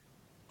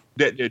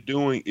that they're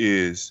doing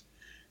is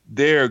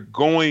they're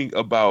going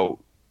about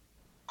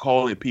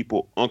calling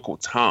people Uncle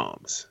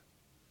Toms.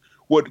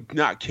 What,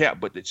 not Cap,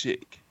 but the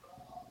chick.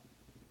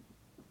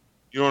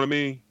 You know what I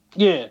mean?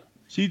 Yeah.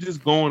 She's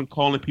just going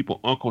calling people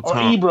Uncle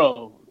Tom. Or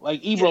Ebro.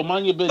 Like, Ebro,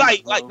 mind your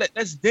business. Like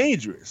that's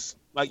dangerous.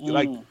 Like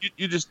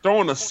you're just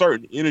throwing a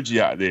certain energy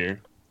out there.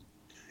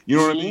 You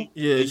know what I mean?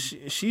 Yeah,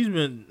 she's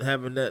been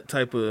having that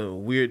type of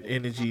weird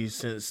energy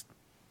since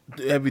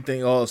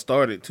everything all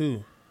started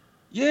too.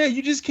 Yeah,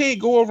 you just can't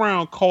go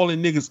around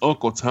calling niggas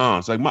Uncle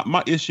Toms. Like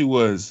my issue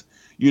was,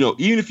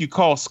 even if you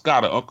call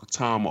Scott an Uncle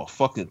Tom or a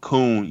fucking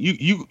coon,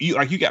 you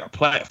got a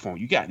platform.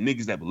 You got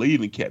niggas that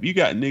believe in Cap. You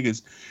got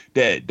niggas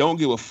that don't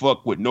give a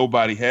fuck what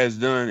nobody has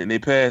done and they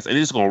pass and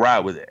they're just gonna ride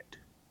with that.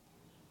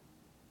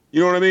 You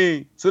know what I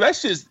mean? So that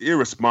shit's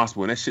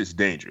irresponsible and that shit's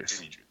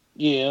dangerous.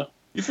 Yeah.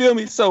 You feel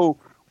me? So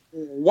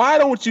why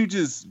don't you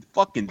just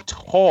fucking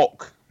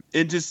talk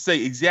and just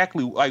say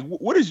exactly like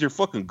what is your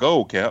fucking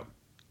goal, Cap?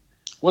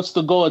 What's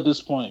the goal at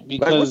this point?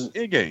 Because what's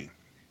the end game?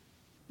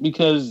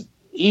 Because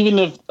even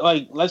if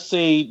let's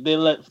say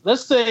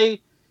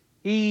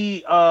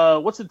he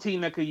what's a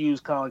team that could use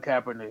Colin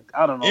Kaepernick?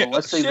 I don't know. Yeah,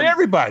 let's say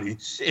everybody.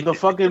 The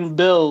fucking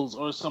Bills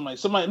or somebody.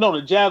 No,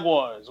 the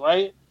Jaguars,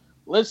 right?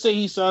 Let's say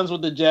he signs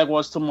with the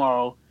Jaguars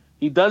tomorrow.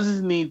 He does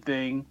his knee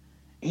thing.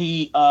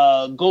 He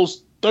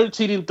goes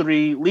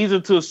 13-3, leads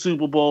into a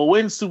Super Bowl,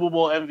 wins Super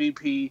Bowl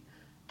MVP,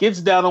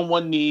 gets down on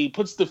one knee,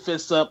 puts the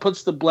fist up,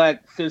 puts the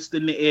black fist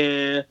in the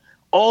air,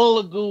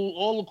 all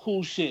the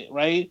cool shit,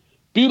 right?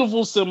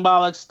 Beautiful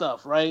symbolic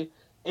stuff, right?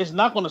 It's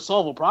not going to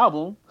solve a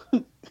problem.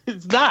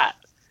 It's not.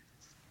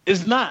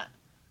 It's not.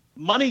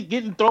 Money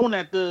getting thrown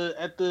at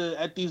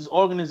these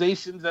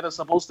organizations that are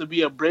supposed to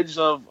be a bridge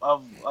of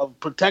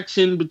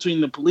protection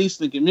between the police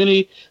and the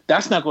community,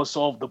 that's not going to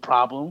solve the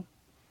problem.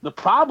 The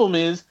problem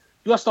is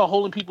you got to start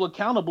holding people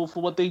accountable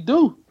for what they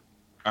do.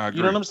 I agree.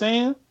 You know what I'm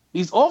saying?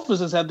 These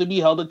officers have to be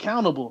held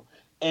accountable,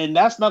 and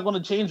that's not going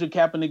to change with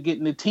Kaepernick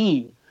getting the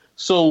team.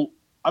 So,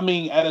 I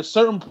mean, at a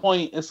certain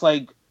point, it's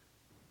like,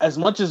 as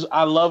much as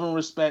I love and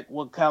respect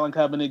what Colin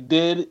Kaepernick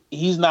did,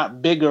 he's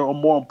not bigger or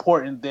more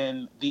important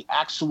than the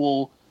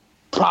actual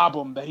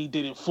problem that he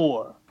did it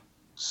for.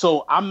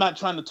 So I'm not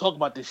trying to talk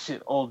about this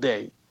shit all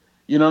day.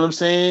 You know what I'm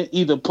saying?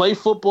 Either play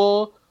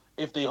football.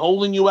 If they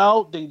holding you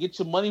out, then get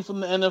your money from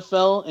the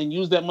NFL and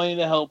use that money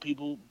to help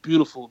people.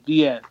 Beautiful.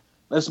 The end.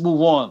 Let's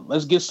move on.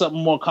 Let's get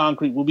something more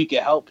concrete where we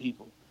can help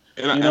people.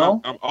 And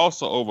I'm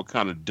also over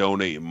kind of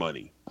donating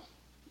money.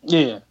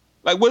 Yeah.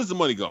 Like, where's the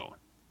money going?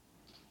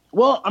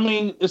 Well, I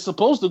mean, it's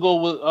supposed to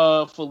go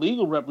with for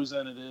legal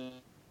representatives.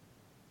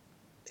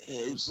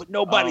 But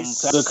nobody's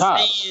the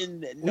cops.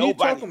 saying that. What are you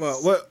talking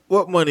about?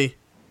 What money?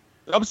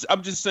 I'm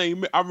just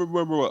saying. I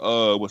remember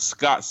what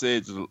Scott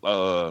said.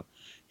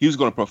 He was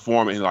going to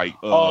perform and he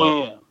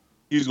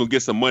was going to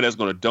get some money that's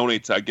going to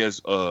donate to, I guess,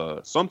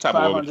 some type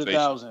of organization.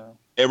 $500,000.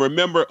 And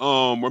remember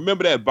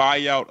that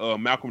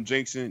buyout, Malcolm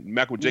Jenkins.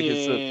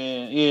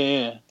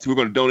 Yeah. So we're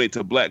going to donate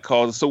to black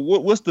causes. So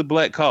what's the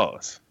black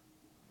cause?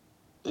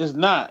 It's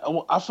not.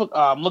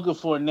 I'm looking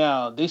for it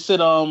now. They said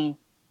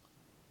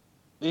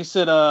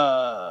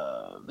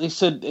they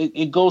said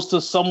it goes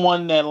to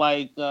someone that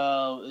like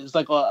it's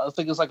like I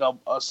think it's like a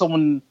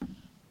someone.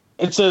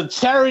 It's a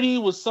charity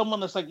with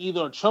someone that's like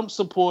either a Trump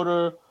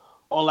supporter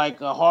or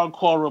like a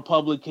hardcore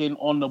Republican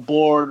on the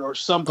board or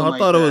something. I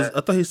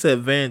thought he said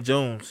Van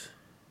Jones.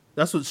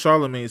 That's what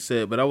Charlemagne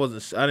said, but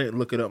I didn't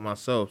look it up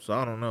myself, so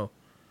I don't know.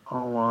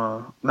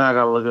 Oh, now I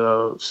gotta look it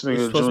up. This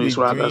nigga Julius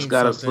Rock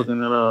got us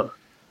looking it up.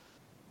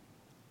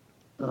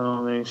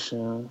 Oh,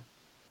 nation.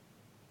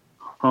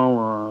 Hold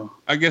on.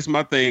 I guess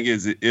my thing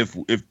is if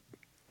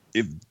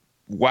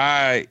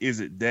why is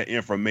it that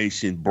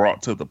information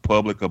brought to the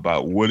public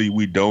about what are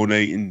we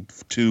donating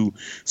to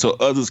so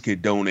others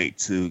can donate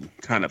to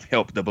kind of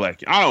help the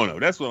black? I don't know.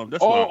 That's what I'm.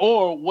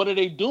 Or what are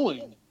they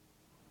doing?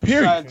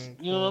 Period. Besides,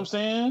 you know what I'm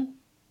saying?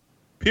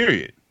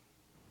 Period.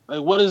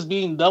 Like what is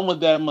being done with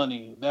that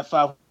money? That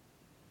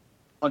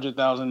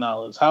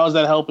 $500,000. How is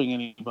that helping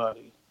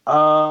anybody? Dream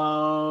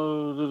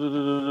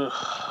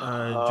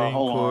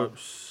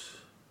Corps.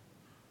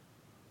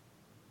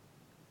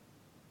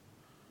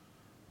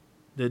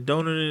 They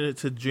donated it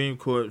to Dream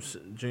Corps.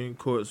 Dream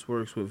Corps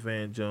works with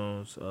Van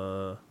Jones.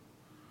 I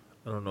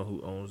don't know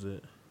who owns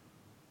it.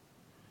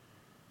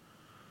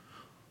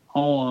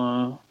 Hold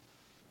on.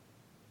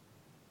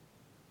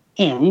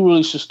 Damn, we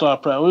really should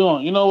start proud.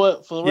 You know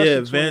what? For the rest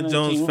of Van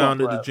Jones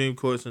founded the Dream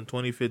Corps in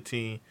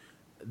 2015.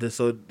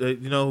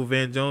 You know who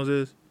Van Jones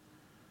is?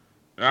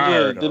 The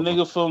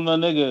nigga from the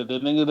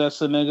nigga that's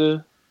a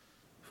nigga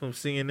from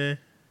CNN.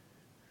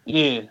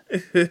 Yeah.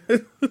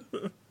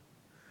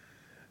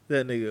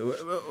 That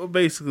nigga.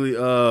 Basically,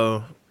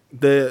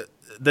 they're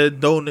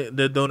donating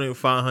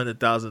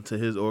 $500,000 to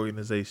his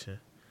organization.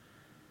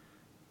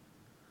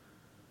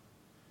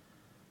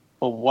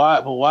 But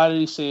why did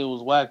he say it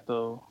was whack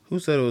though? Who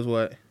said it was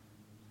whack?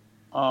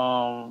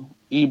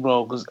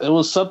 Ebro, because it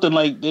was something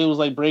like they was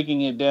like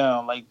breaking it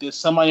down. Like there's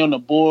somebody on the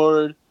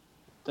board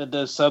that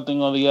does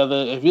something or the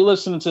other. If you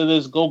listen to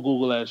this, go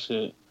Google that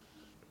shit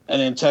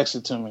and then text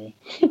it to me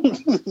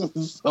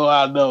so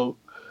I know.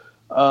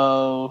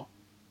 Hold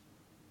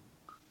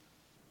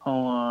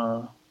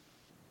on.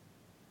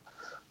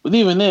 But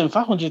even then,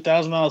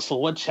 $500,000 for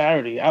what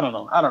charity? I don't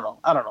know.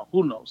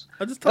 Who knows?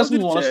 Let's talk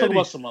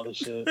about some other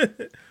shit.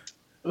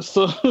 Let's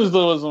talk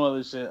about some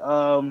other shit.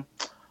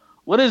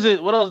 What is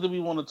it? What else do we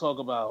want to talk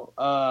about?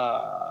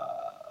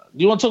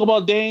 Do you want to talk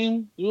about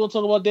Dame? Yeah.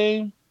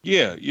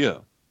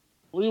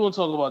 What do you want to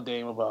talk about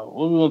Dame about?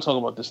 What do we want to talk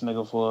about this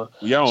nigga for?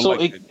 Yeah, I don't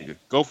like that nigga.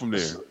 Go from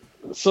there.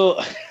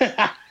 So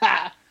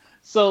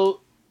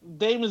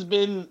Dame has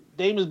been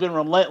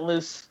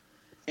relentless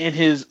in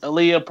his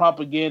Aaliyah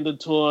propaganda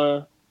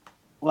tour.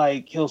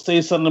 Like he'll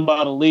say something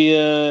about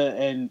Aaliyah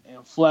and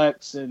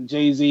Flex and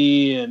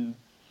Jay-Z and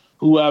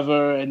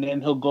whoever, and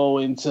then he'll go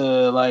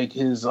into like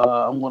his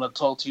I'm going to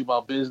talk to you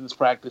about business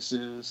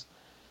practices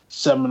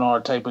seminar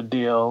type of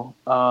deal.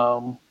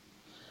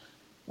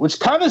 Which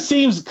kind of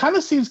seems kind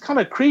of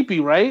creepy,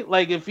 right?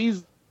 Like if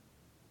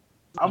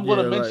I'm going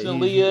to mention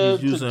Aaliyah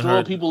to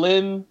draw people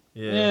in.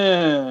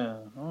 Yeah.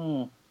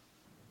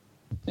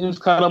 Seems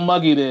kind of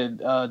muggy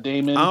there,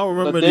 Damon. I don't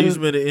remember these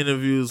many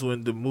interviews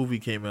when the movie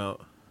came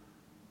out.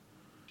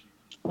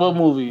 What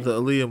movie? The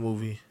Aaliyah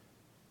movie.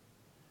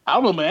 I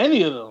don't remember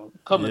any of them.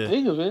 Come to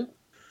think of it.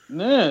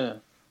 Yeah.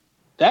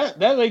 That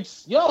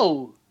makes...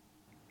 Yo.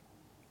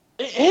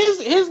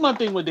 Here's my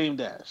thing with Dame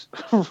Dash.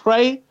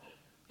 Right?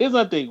 Here's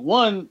my thing.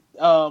 One,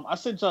 I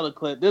sent y'all a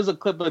clip. There's a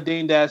clip of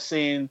Dame Dash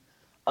saying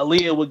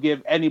Aaliyah would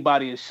give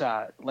anybody a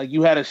shot. Like,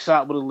 you had a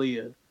shot with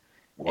Aaliyah.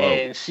 Whoa.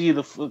 And she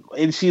either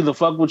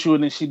fuck with you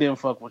and then she didn't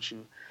fuck with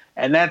you.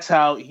 And that's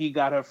how he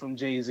got her from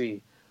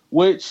Jay-Z.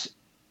 Which,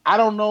 I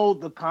don't know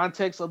the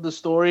context of the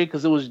story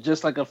because it was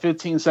just like a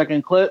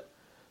 15-second clip.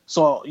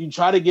 So you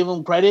try to give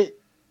him credit,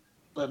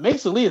 but it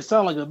makes Aaliyah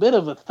sound like a bit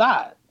of a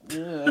thought.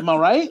 Yeah, am I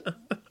right?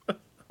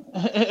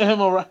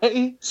 Am I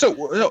right? So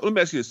let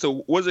me ask you this.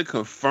 So was it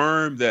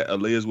confirmed that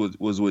Aaliyah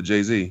was with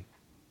Jay-Z?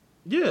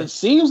 Yeah. It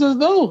seems as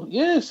though.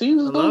 Yeah, it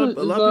seems as though.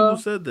 A lot of people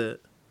said that.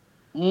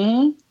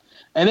 Mm-hmm.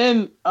 And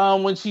then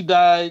when she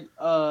died,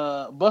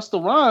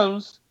 Busta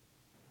Rhymes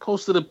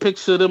posted a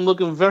picture of them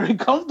looking very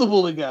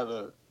comfortable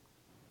together,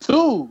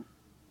 too.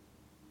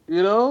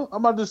 You know,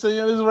 I'm about to say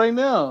this right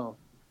now.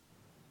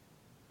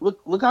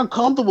 Look how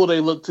comfortable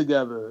they look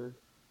together.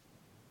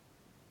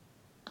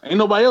 Ain't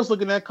nobody else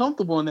looking that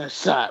comfortable in that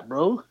shot,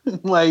 bro.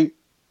 Like,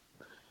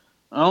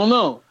 I don't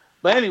know.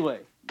 But anyway,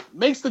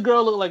 makes the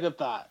girl look like a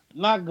thought.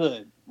 Not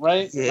good,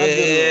 right?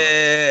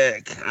 Yeah,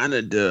 kind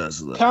of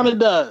does. Kind of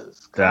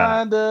does.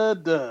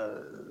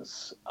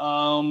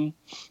 And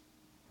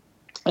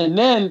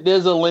then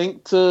there's a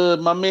link to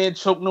my man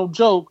Choke No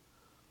Joke,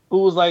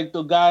 who was like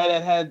the guy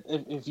that had,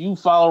 if you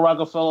follow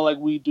Rockefeller like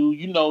we do,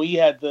 you know he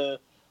had the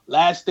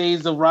last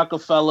days of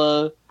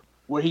Rockefeller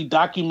where he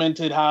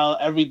documented how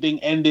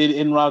everything ended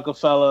in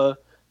Rockefeller.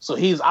 So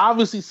he's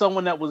obviously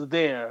someone that was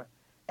there.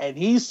 And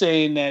he's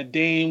saying that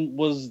Dame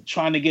was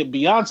trying to get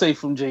Beyonce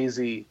from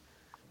Jay-Z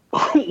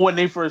when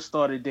they first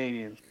started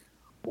dating.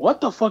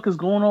 What the fuck is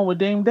going on with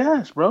Dame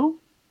Dash, bro?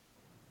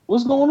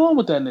 What's going on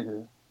with that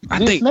nigga?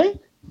 I think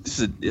this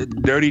is a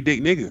dirty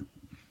dick nigga.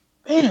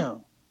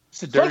 Damn.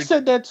 Flex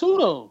said that too,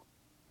 though.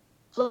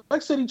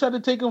 Flex said he tried to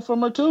take him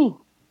from her too.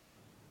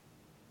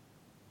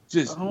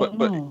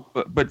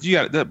 But you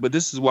got but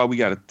this is why we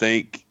got to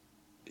thank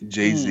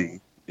Jay-Z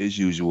as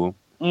usual.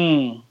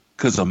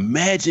 Because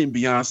imagine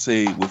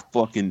Beyonce with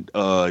fucking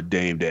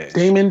Dame Dash.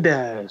 Damon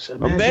Dash.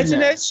 Imagine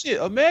that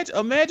shit.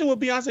 Imagine what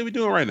Beyonce be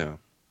doing right now.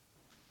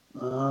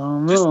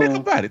 Just think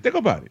about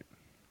it.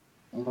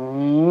 I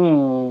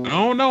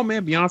don't know,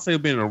 man.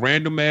 Beyonce been in a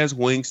random ass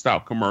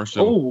Wingstop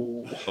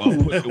commercial.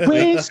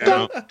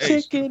 Wingstop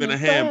chicken. She's been a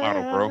hand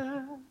model, bro.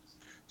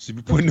 She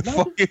be putting the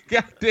fucking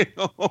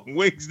goddamn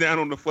wings down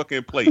on the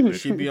fucking plate. Man.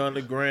 She be on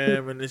the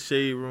gram in the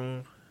shade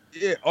room.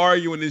 Yeah,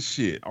 arguing this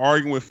shit.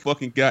 Arguing with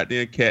fucking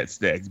goddamn cat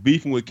stacks.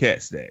 Beefing with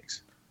cat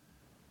stacks.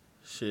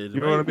 Shit. You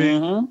know what I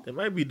mean? They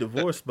might be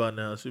divorced by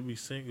now. She'll be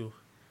single.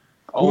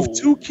 With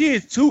two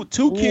kids. Two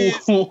kids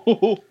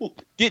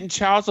getting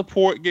child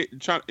support.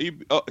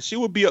 She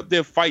would be up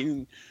there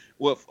fighting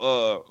with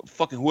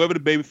fucking whoever the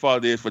baby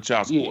father is for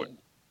child support.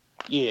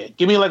 Yeah.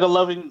 Give me like a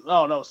loving...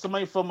 Oh, no.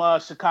 Somebody from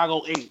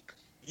Chicago 8.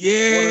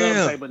 Yeah. One of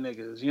them type of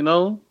niggas, you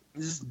know?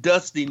 Just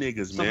dusty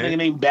niggas, man. Some nigga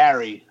named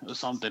Barry or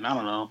something. I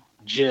don't know.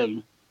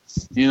 Jim.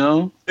 You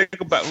know?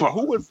 Think about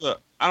who was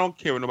I don't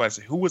care what nobody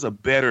say. Who was a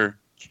better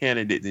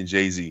candidate than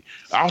Jay-Z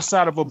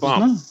outside of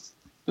Obama?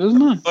 There's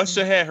none.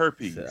 Usher had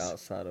herpes.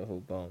 Outside of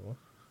Obama.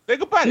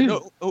 Think about it.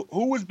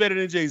 Who was better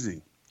than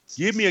Jay-Z?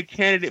 Give me a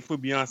candidate for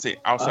Beyonce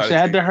outside. Usher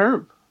had the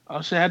herp.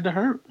 Usher had the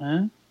herp,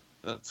 man.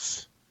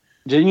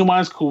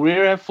 Genuine's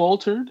career had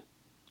faltered.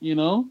 You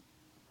know?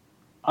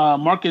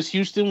 Marcus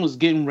Houston was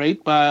getting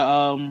raped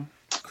by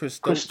Chris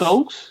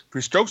Stokes.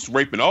 Chris Stokes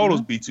raping all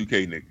those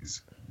B2K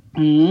niggas.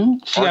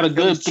 She got a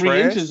good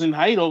 3 inches in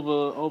height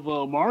over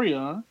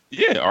Omarion.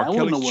 Yeah, R.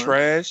 Kelly's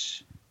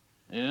trash.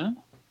 Yeah.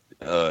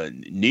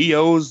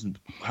 Neo's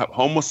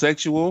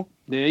homosexual.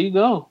 There you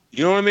go.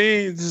 You know what I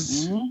mean?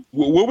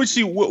 Where was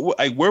she?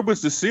 Where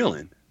was the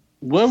ceiling?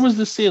 Where was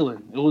the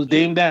ceiling? It was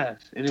Dame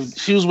Dash, and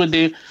she was with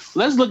Dame.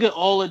 Let's look at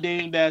all of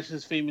Dame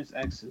Dash's famous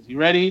exes. You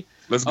ready?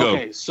 Let's go.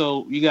 Okay,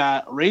 so you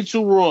got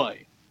Rachel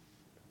Roy.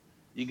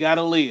 You got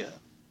Aaliyah.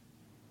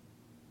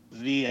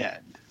 The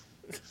end.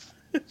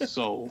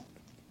 So,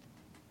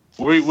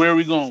 where are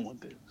we going with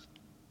this?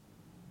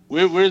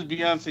 Where's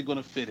Beyonce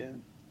gonna fit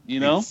in? You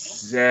know?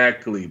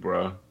 Exactly,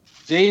 bro.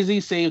 Jay-Z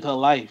saved her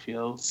life,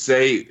 yo.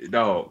 Saved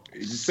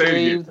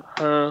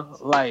her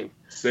life.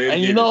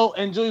 And you know,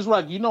 and Julius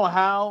Rock, you know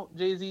how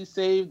Jay-Z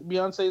saved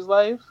Beyonce's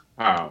life?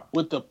 How?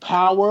 With the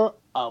power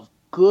of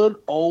good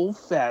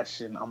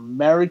old-fashioned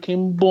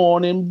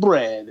American-born and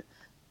bred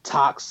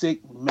toxic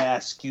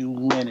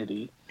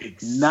masculinity.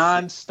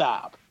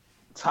 Non-stop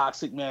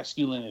toxic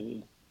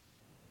masculinity.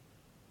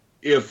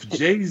 If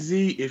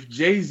Jay-Z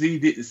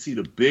didn't see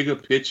the bigger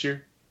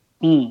picture,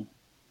 you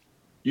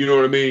know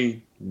what I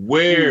mean?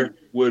 Where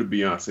would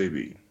Beyonce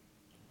be?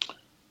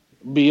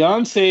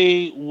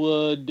 Beyonce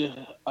would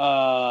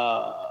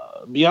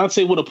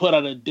have put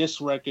out a diss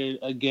record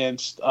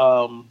against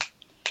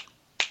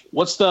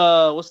what's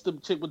the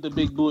chick with the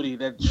big booty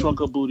that shrunk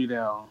her booty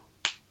down?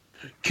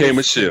 K.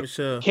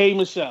 Michelle. K.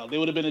 Michelle. They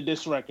would have been a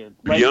diss record.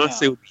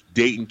 Beyonce would be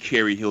dating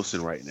Carrie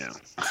Hilson right now.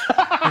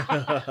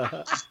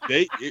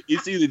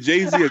 It's either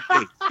Jay-Z or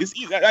gay. It's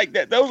either like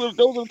that. Those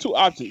are two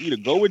options. Either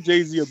go with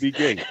Jay-Z or be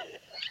gay.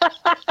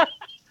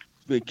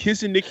 Been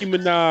kissing Nicki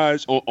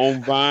Minaj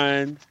on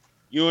Vine.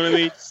 You know what I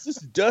mean? It's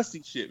just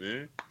dusty shit,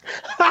 man.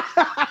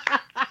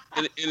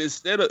 and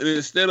instead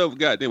of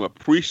goddamn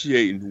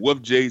appreciating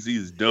what Jay-Z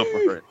has done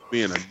for her,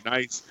 being a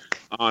nice,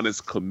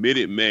 honest,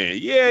 committed man.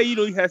 Yeah, you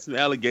know, he had some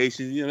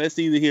allegations. You know, that's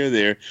neither here or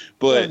there.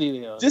 But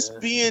just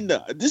being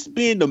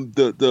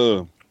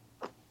the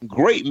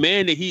great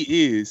man that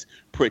he is,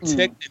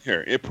 protecting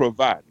her and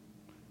providing.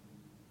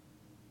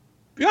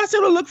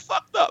 Beyonce would look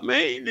fucked up,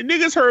 man. The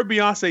niggas heard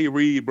Beyonce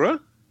read, bro.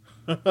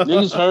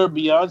 Niggas heard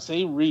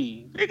Beyonce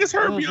read.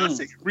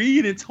 Beyonce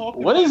read and talk.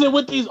 What is it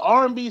with these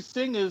R&B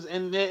singers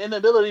and their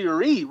inability to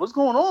read? What's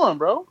going on,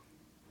 bro?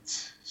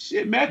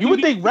 Shit, Matthew. You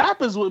would think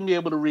rappers wouldn't be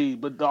able to read,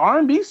 but the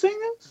R&B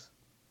singers?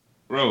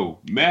 Bro,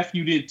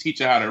 Matthew didn't teach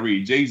her how to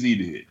read. Jay-Z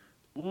did.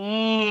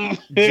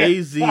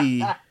 Jay-Z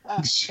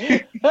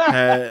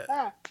had,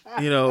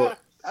 you know,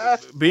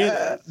 being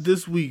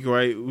this week,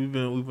 right? We've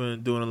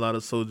been doing a lot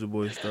of Soulja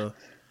Boy stuff.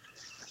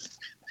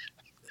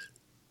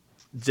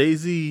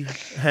 Jay-Z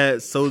had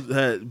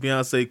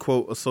Beyonce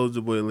quote a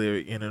Soulja Boy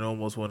lyric and it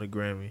almost won a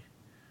Grammy.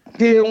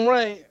 Damn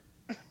right.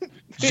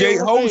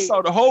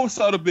 Hov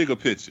saw the bigger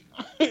picture.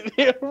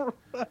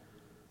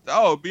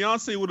 Oh,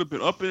 Beyonce would have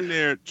been up in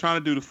there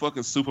trying to do the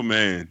fucking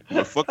Superman,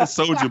 the fucking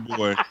Soulja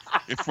Boy,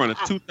 in front of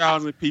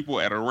 2,000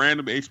 people at a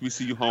random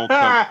HBCU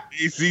homecoming.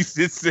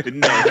 Jay-Z just said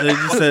no. They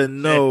just said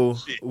no.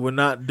 We're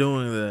not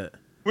doing that.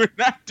 We're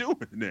not doing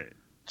that.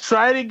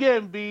 Try it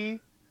again, B.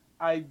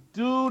 I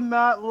do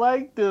not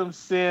like them,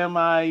 Sam.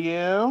 I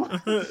am.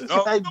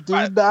 I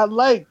do not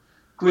like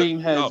green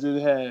heads and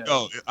hair.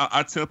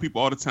 I tell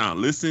people all the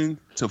time, listen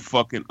to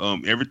fucking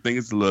Everything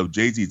Is Love.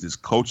 Jay-Z is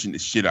just coaching the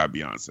shit out of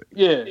Beyonce.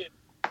 Yeah.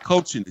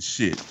 Coaching the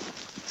shit.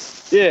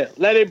 Yeah.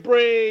 Let it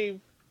brave.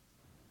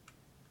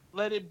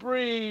 Let it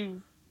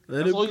breathe. Let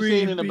That's it all he's breathe.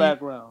 saying in the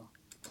background.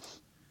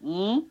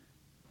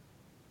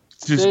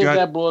 Just Save got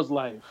that boy's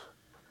life.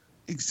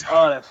 exactly.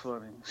 Oh, that's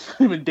funny.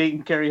 He's been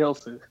dating Carrie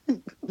Hilson.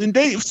 And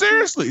Dave,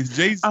 seriously, it's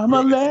Jay-Z. I'm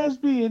a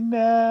lesbian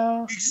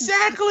now.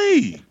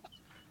 Exactly.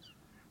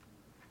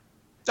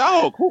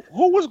 Dog,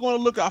 who was going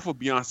to look out for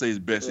Beyonce's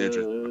best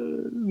interest?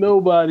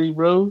 Nobody,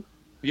 bro.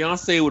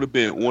 Beyonce would have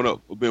been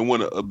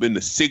been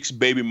the sixth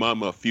baby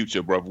mama of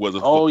Future, bro. If it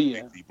wasn't Oh for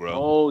yeah, Jay-Z, bro.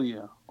 Oh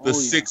yeah. The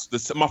sixth, the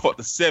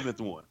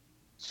seventh one.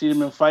 She'd have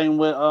been fighting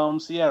with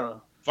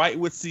Sierra. Fight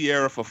with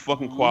Sierra for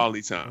fucking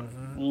quality time.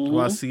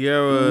 While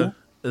Sierra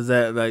is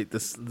at like the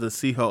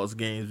Seahawks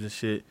games and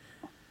shit,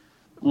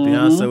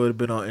 Beyonce would have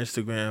been on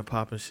Instagram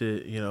popping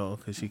shit, you know,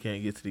 because she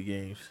can't get to the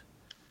games.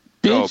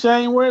 Bitch, I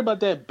ain't worried about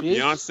that, bitch.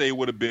 Beyonce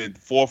would have been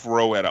fourth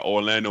row at an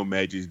Orlando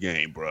Magic's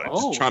game, bro.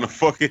 Just trying to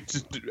fucking,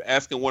 just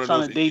asking one of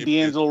those. Trying to date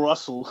D'Angelo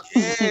Russell.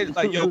 Yeah,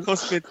 like, yo, come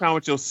spend time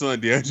with your son,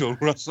 D'Angelo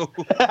Russell.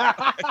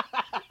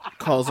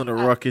 Causing a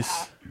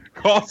ruckus.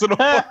 Causing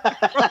a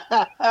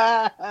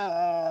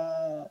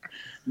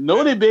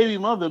Noted baby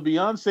mother,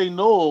 Beyonce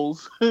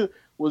Knowles,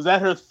 was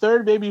at her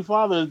third baby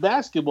father's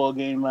basketball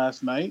game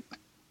last night.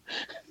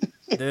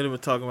 They were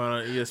talking about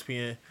on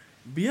ESPN.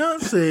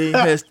 Beyonce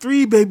has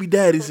 3 baby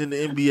daddies in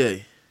the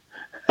NBA.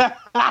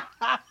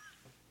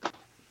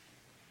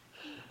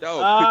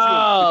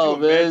 Yo,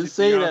 could you imagine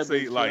say Beyonce, that,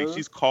 bitch, like, bro.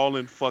 she's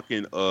calling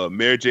fucking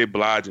Mary J.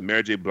 Blige, and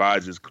Mary J.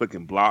 Blige is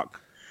clicking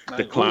block, Like,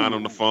 decline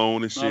on the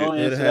phone and shit. don't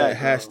It answer had that,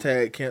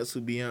 hashtag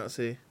cancel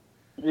Beyonce.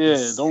 Yeah,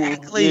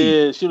 Exactly.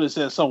 Yeah, she would have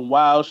said some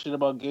wild shit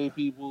about gay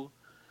people.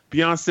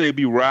 Beyonce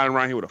be riding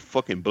around here with a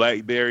fucking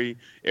BlackBerry.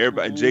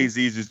 Everybody,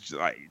 Jay-Z's just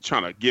like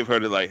trying to give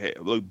her the like, hey,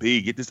 look,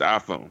 B, get this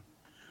iPhone.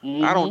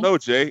 I don't know,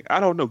 Jay. I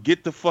don't know.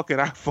 Get the fucking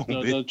iPhone,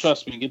 No, bitch. no,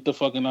 trust me, get the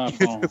fucking Get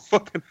iPhone. the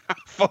fucking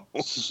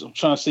iPhone. I'm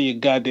trying to see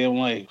your goddamn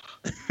life.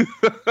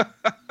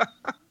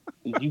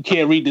 You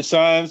can't read the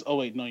signs. Oh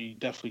wait, no, you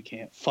definitely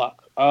can't.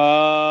 Fuck.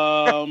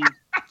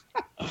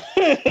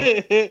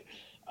 Hey,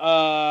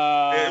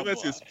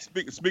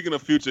 speaking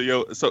of Future,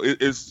 yo, so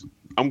it's.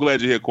 I'm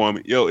glad you're here,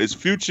 Kwame. Yo, is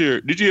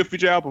Future? Did you hear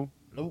Future album?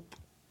 Nope.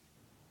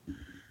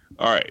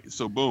 All right,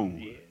 so boom.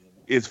 Yeah.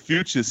 Is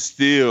Future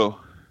still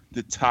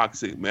the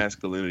toxic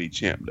masculinity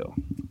champ though?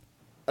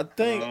 I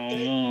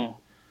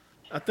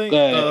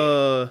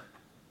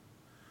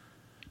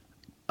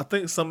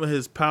think some of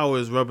his power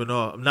is rubbing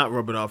off. Not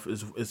rubbing off.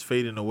 Is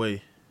fading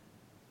away.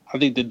 I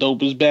think the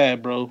dope is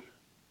bad, bro.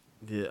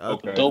 Yeah,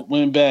 okay. Dope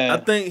went bad. I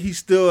think he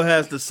still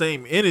has the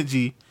same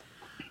energy,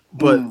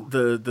 but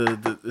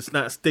the it's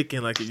not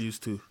sticking like it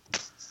used to.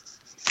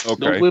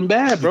 Okay. Dope went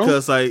bad, bro.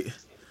 Because like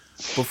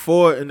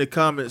before in the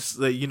comments,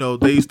 like, you know,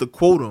 they used to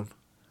quote him.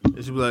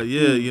 They should be like,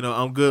 yeah, you know,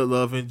 I'm good,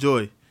 love,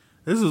 enjoy.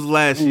 This was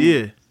last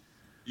year.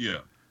 Yeah.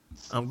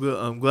 I'm good.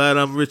 I'm glad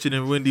I'm richer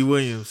than Wendy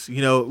Williams.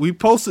 You know, we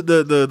posted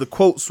the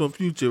quotes from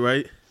Future,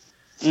 right?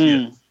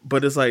 Yeah.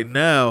 But it's like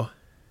now,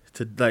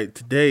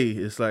 today,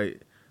 it's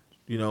like,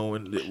 you know,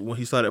 when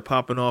he started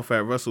popping off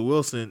at Russell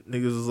Wilson,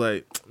 niggas was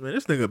like, man,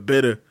 this nigga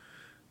bitter.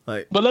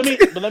 Like, But let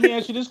me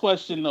ask you this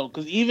question though,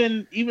 because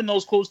even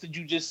those quotes that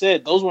you just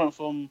said, those weren't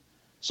from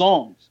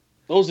songs.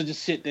 Those are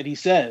just shit that he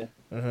said.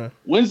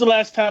 When's the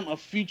last time a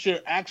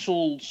Future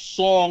actual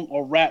song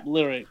or rap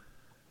lyric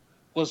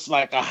was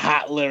like a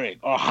hot lyric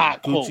or a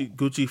hot quote?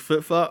 Gucci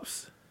flip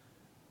flops.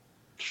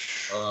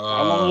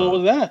 How long ago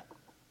was that?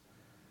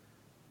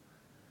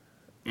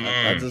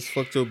 I just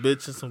fucked your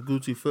bitch in some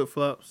Gucci flip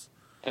flops.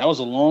 That was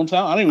a long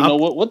time. I don't even know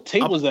what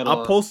tape was that on.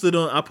 I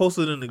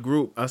posted in the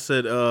group. I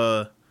said,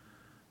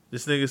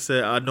 this nigga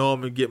said, I know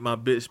I'm gonna get my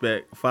bitch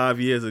back 5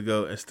 years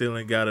ago and still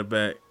ain't got her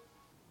back.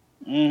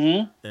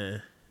 And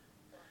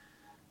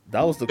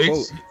that was the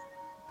quote.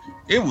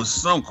 It was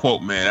some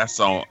quote, man. I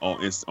saw on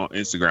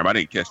Instagram. I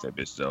didn't catch that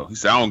bitch though. He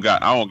said, "I don't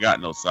got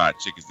no side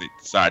chicks.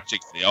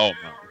 They all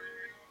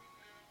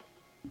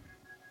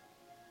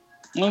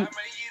mine."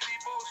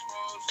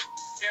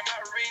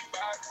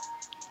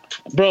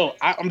 Bro,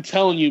 I'm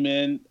telling you,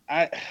 man.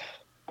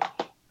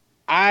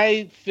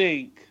 I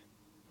think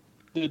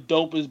the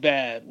dope is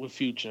bad with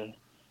Future.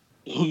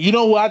 You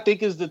know who I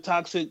think is the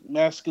toxic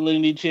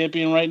masculinity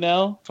champion right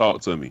now?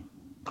 Talk to me.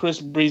 Chris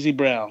Breezy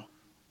Brown.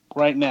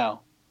 Right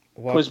now.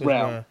 Chris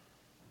Brown.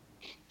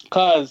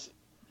 Because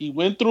he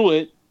went through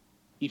it,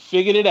 he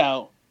figured it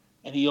out,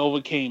 and he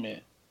overcame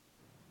it.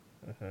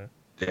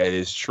 That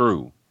is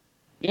true.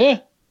 Yeah,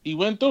 he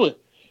went through it.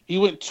 He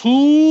went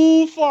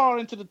too far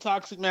into the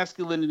toxic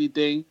masculinity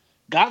thing,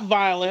 got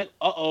violent.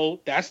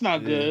 That's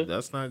not good.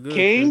 That's not good.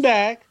 Came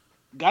back,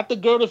 got the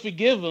girl to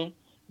forgive him,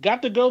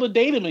 got the girl to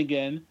date him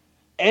again,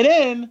 and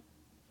then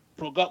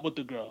broke up with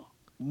the girl.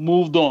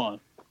 Moved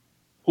on.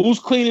 Who's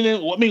cleaning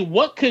it? I mean,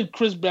 what could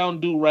Chris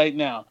Brown do right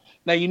now?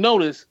 Now, you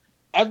notice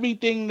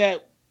everything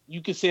that you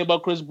can say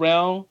about Chris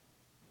Brown,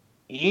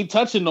 he ain't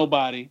touching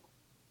nobody,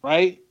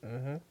 right?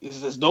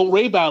 There's no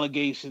rape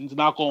allegations,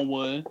 knock on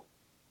wood.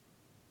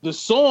 The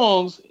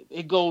songs,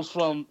 it goes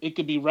from, it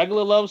could be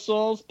regular love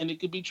songs and it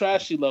could be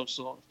trashy love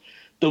songs.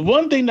 The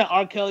one thing that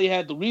R. Kelly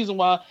had, the reason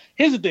why.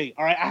 Here's the thing.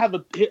 All right, I have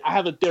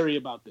a theory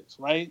about this.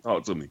 Right?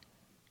 Talk to me.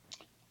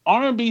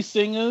 R&B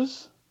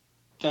singers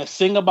that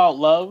sing about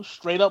love,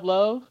 straight up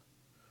love,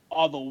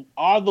 are the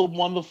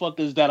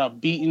motherfuckers that are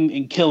beating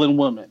and killing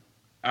women.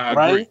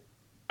 I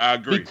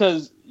agree.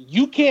 Because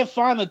you can't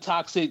find a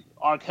toxic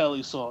R.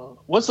 Kelly song.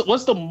 What's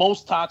the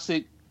most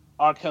toxic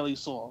R. Kelly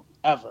song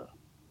ever?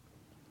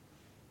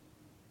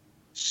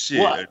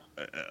 Shit.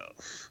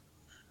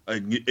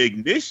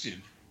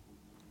 Ignition.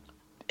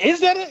 Is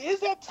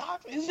that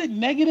toxic? Is it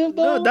negative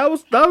though? No, that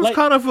was like,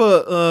 kind of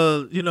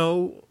a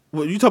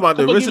what you talking about,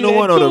 the original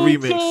one or the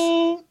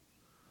remix?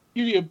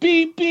 You hear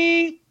beep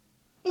beep.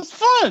 It's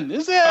fun.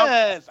 It's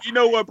you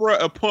know what, bro?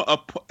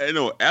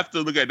 After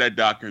looking at that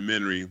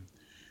documentary,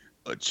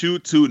 a choo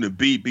toot and a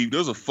beep beep,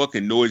 those are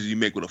fucking noises you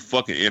make with a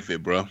fucking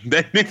infant, bro.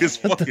 That nigga's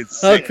fucking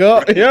sick.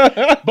 Yeah.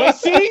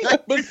 But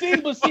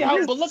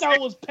look how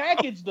it was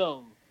packaged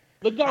though.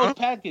 Look how it was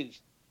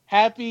packaged.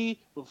 Happy,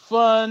 with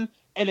fun,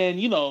 and then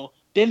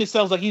then it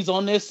sounds like he's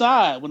on their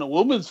side when a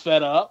woman's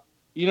fed up.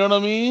 You know what I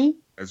mean?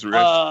 That's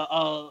right.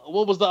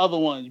 What was the other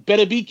one? You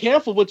better be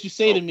careful what you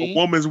say to me. A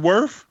woman's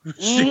worth?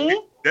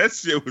 Mm-hmm. That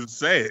shit was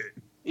sad.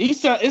 It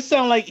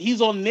sounds like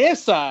he's on their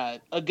side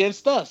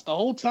against us. The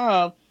whole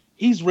time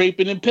he's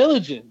raping and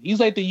pillaging. He's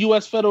like the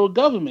U.S. federal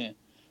government,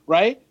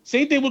 right?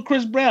 Same thing with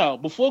Chris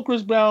Brown. Before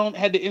Chris Brown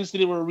had the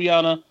incident with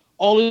Rihanna,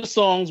 all his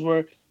songs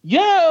were,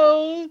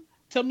 yo,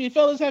 tell me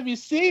fellas, have you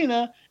seen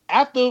her?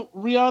 After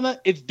Rihanna,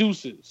 it's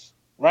Deuces,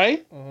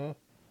 right? Mm-hmm.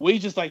 Where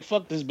he's just like,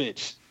 fuck this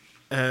bitch.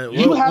 And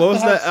what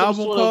was that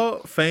album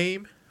called?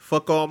 Fame?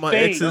 Fuck all my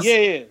exes?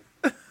 Yeah.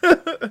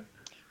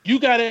 You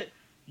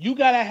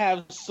gotta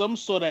have some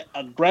sort of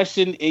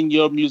aggression in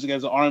your music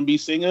as an R&B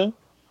singer,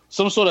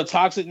 some sort of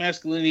toxic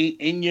masculinity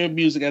in your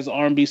music as an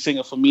R&B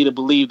singer for me to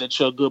believe that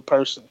you're a good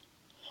person.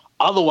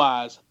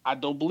 Otherwise, I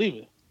don't believe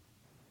it.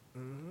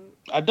 Mm-hmm.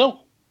 I don't.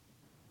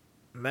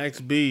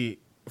 Max B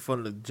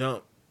from the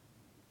jump.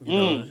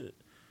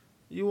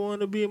 You want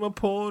to be my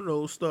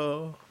porno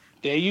star?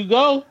 There you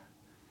go.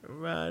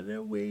 Ride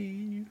that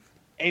wave.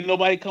 Ain't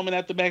nobody coming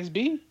after Max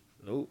B.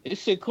 Nope.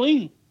 This shit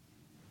clean.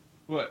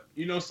 But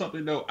you know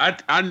something though, I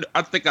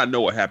think I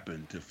know what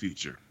happened to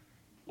Future.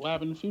 What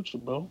happened to Future,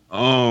 bro?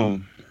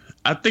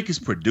 I think it's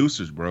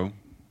producers, bro.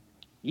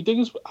 You think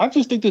it's? I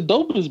just think the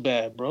dope is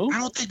bad, bro. I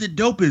don't think the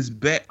dope is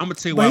bad. I'm gonna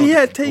tell you why. But he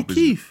had Tay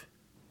Keith.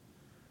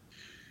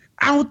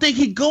 I don't think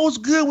he goes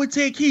good with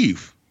Tay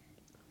Keith.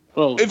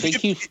 Bro, Tay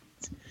Keith.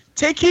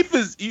 Tay Keith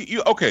is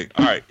you okay?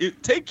 All right,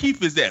 Tay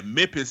Keith is that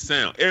Memphis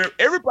sound.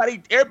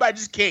 Everybody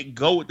just can't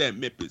go with that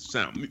Memphis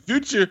sound.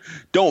 Future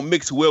don't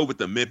mix well with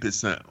the Memphis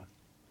sound.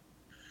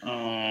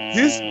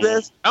 His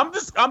best. I'm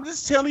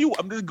just telling you.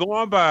 I'm just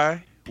going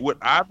by what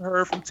I've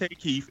heard from Tay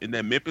Keith in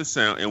that Memphis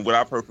sound and what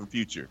I've heard from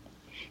Future.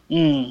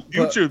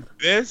 Future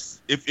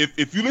best.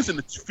 If you listen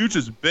to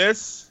Future's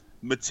best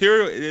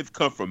material, it's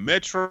come from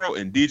Metro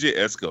and DJ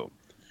Esco.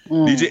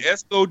 DJ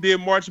Esco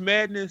did March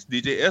Madness.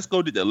 DJ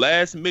Esco did the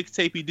last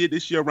mixtape he did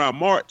this year around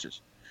March.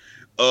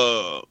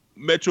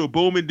 Metro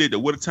Boomin did the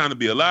What a Time to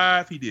Be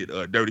Alive. He did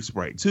Dirty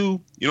Sprite 2.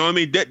 You know what I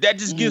mean? That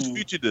just gives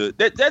Future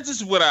that's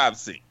just what I've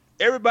seen.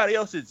 Everybody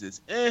else is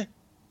just What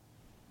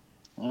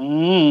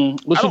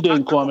you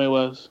doing, Kwame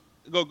West?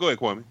 Go ahead,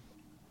 Kwame.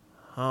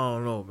 I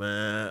don't know,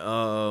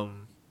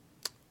 man.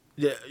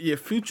 Yeah,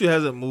 Future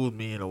hasn't moved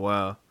me in a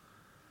while.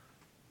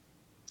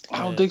 I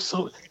don't think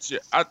so.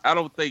 I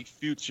don't think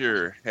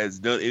Future has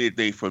done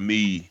anything for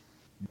me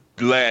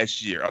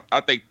last year.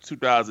 I think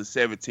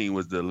 2017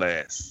 was the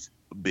last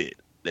bit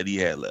that he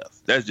had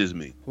left. That's just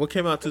me. What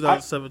came out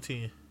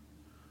 2017?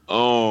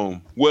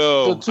 Well,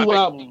 the two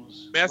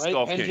albums. Mask right?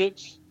 Off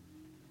Hendrix? came.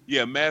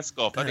 Yeah, Mask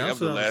Off. I think that was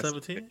the last.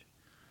 2017?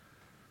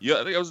 Yeah,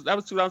 I think that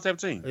was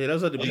 2017. Yeah, that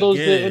was at the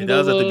beginning. That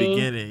was at the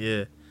beginning.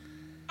 Yeah.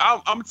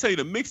 I'm gonna tell you,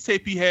 the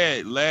mixtape he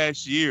had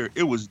last year,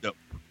 it was dope.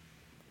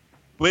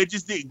 But it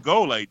just didn't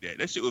go like that.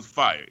 That shit was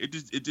fire. It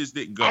just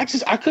didn't go. I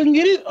couldn't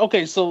get it.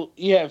 Okay, so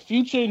yeah,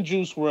 Future and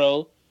Juice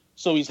WRLD.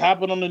 So he's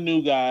hopping on the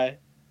new guy.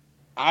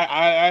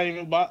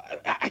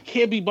 I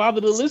can't be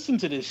bothered to listen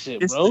to this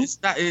shit, bro.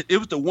 It's not. It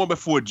was the one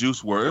before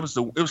Juice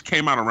WRLD. It was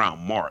came out around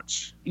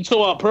March. You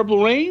talking about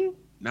Purple Rain?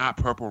 Not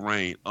Purple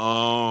Rain.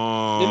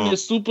 Then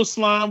there's Super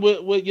Slime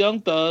with Young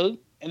Thug,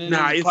 and then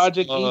there's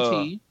Project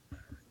ET.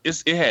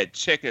 It had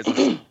Check as. Let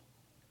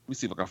me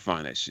see if I can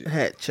find that shit. It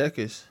had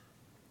Checkers.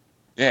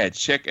 It had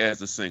Check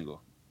as a single.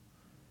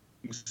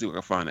 Let me see if I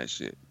can find that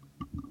shit.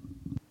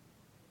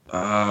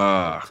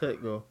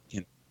 Go.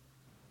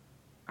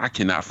 I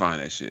cannot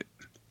find that shit.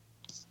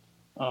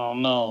 Oh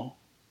no,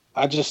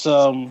 I just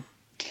feel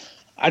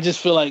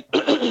like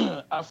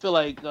I feel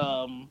like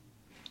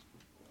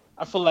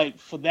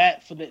for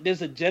that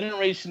there's a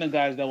generation of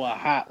guys that were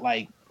hot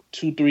like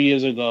 2-3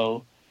 years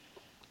ago.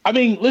 I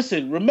mean,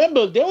 listen,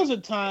 remember there was a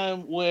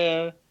time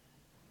where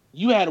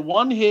you had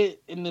one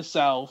hit in the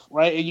South,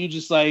 right? And you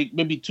just like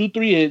maybe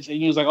 2-3 hits, and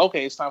you was like,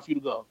 okay, it's time for you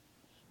to go.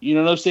 You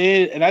know what I'm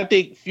saying? And I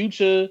think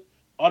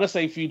artists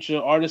like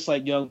Future, artists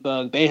like Young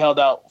Thug, they held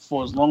out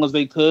for as long as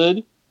they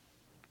could.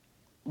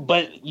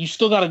 but you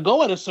still got to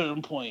go at a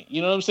certain point.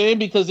 You know what I'm saying?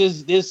 Because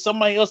there's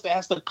somebody else that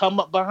has to come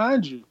up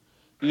behind you.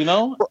 You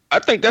know? I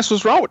think that's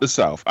what's wrong with the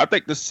South. I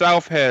think the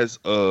South has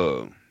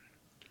I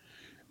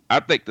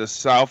think the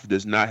South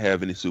does not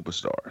have any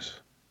superstars.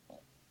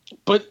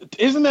 But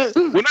isn't that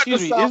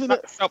isn't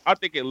that South? I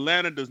think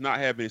Atlanta does not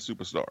have any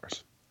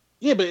superstars.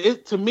 Yeah,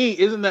 but to me,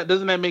 doesn't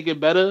that make it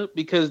better?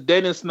 Because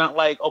then it's not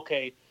like,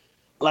 okay,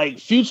 like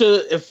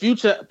Future, if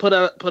Future put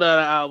out an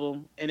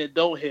album and it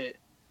don't hit,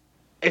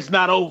 it's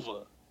not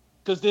over.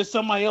 Because there's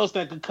somebody else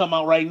that could come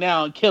out right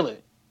now and kill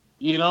it.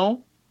 You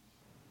know?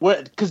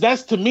 Because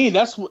that's, to me,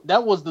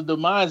 that was the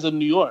demise of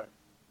New York.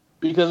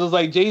 Because it was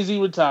like Jay-Z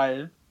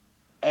retired,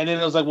 and then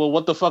it was like, well,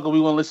 what the fuck are we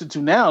going to listen to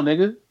now,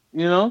 nigga?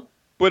 You know?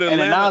 But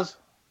Atlanta, and then Nas,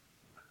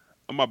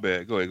 oh, my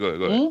bad. Go ahead.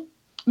 Mm-hmm.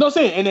 No, I'm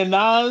saying, and then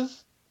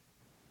Nas,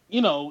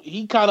 you know,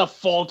 he kind of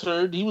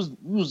faltered. He was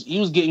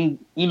getting,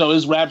 you know,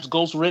 his raps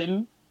ghost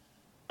written,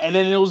 and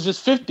then it was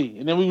just 50,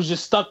 and then we was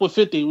just stuck with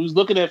 50. We was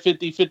looking at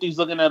 50. 50's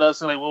looking at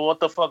us and like, well, what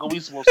the fuck are we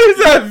supposed to do? Is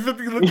that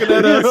 50 looking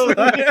at us?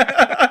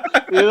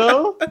 You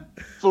know,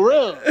 for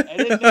real. And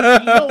then,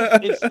 you know,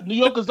 New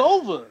York is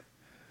over.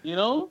 You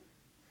know,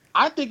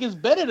 I think it's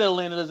better that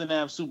Atlanta doesn't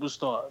have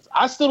superstars.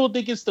 I still don't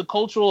think it's the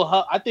cultural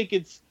hub. I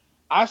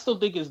still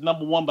think it's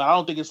number one, but I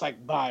don't think it's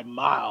like by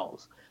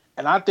miles.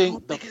 And I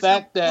think the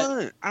fact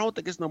that I don't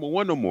think it's number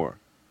one no more.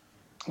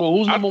 Well,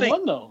 who's number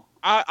one though?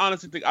 I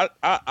honestly think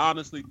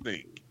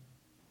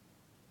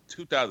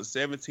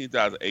 2017,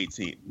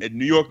 2018, and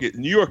New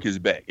York is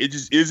back. It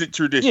just isn't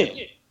traditional.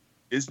 Yeah.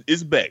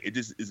 It's back. It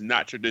just is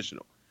not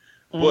traditional.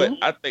 But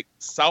I think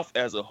South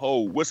as a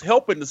whole, what's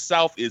helping the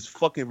South is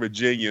fucking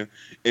Virginia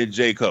and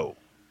J. Cole.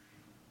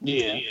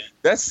 Yeah.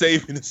 That's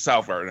saving the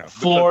South right now.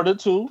 Florida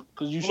too,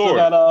 because you still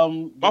got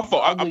my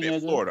fault. I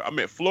meant Florida. I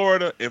meant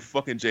Florida and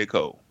fucking J.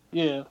 Cole.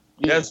 Yeah.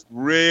 That's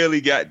really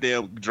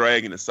goddamn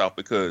dragging the South,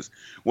 because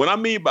what I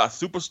mean by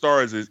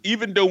superstars is,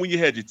 even though when you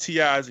had your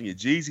T.I.s and your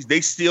Jeezys,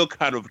 they still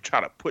kind of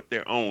try to put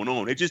their own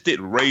on. They just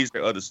didn't raise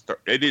their other stuff.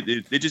 They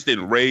just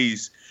didn't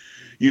raise,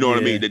 you know what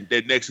I mean,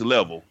 that next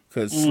level.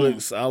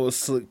 Because I was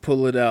Slick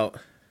pull it out.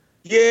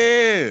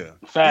 Yeah.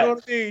 Fact. You know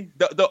what I mean?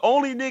 The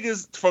only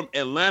niggas from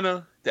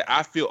Atlanta that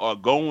I feel are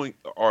going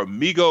are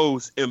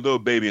Migos and Lil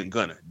Baby and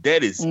Gunna.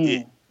 That is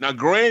it. Now,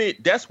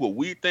 granted, that's what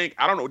we think.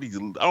 I don't know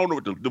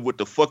what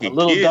the fucking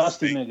little kids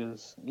dusty think.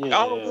 Niggas. Yeah. I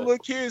don't know what the little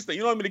kids think.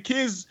 You know what I mean? The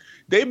kids,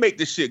 they make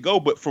this shit go.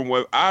 But from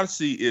what I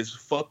see is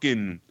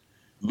fucking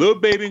Lil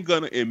Baby and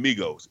Gunna and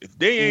Migos. If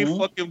they ain't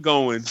fucking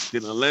going,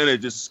 then Atlanta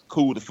just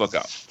cool the fuck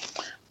out.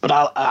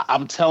 But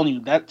I'm telling you,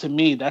 that to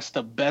me, that's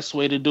the best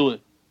way to do it.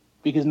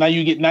 Because now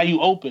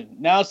you open.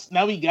 Now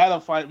we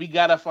gotta find a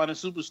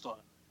superstar.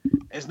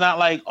 It's not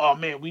like, oh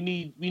man, we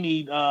need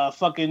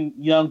fucking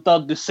Young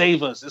Thug to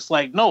save us. It's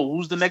like, no,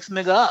 who's the next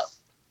nigga up?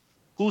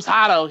 Who's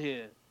hot out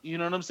here? You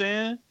know what I'm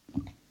saying?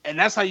 And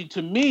that's how you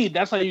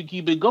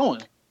keep it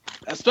going.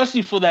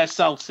 Especially for that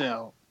South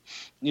sound.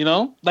 You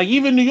know? Like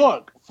even New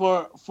York,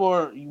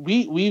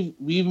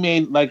 we've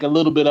made like a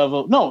little bit of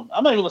a, no,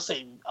 I'm not even gonna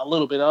say a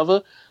little bit of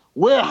a,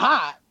 we're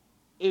hot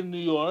in New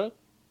York,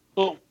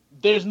 but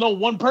there's no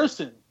one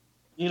person.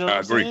 You know what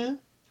I'm saying?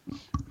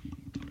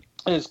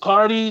 There's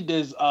Cardi,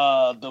 there's the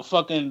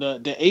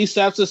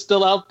ASAPs are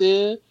still out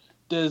there.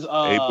 There's A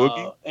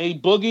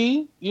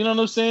Boogie, you know what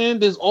I'm saying?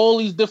 There's all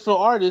these different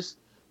artists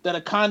that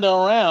are kind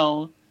of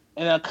around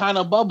and are kind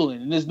of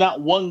bubbling. And there's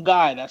not one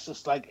guy that's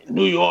just like,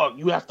 New York,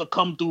 you have to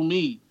come through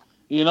me,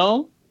 you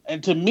know?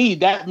 And to me,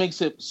 that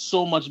makes it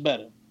so much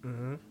better.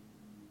 Mm-hmm.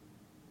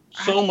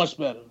 So much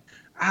better.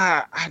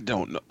 I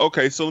don't know.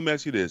 Okay, so let me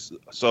ask you this.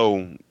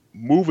 So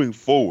moving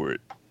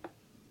forward,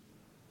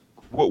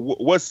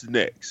 what's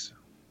next?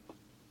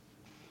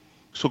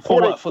 So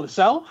for the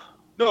South?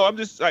 No, I'm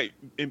just like,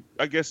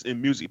 I guess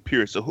in music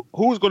period. So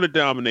who's going to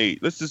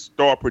dominate? Let's just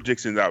throw our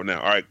predictions out now.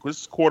 All right,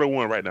 this is quarter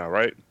one right now,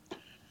 right?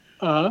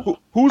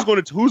 Who's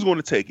going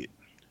to take it?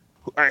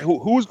 All right,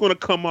 who's going to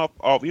come up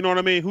off? You know what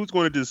I mean? Who's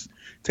going to just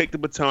take the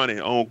baton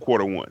and own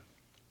quarter one?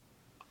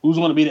 Who's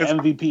going to be the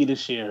MVP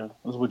this year?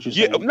 Is what you're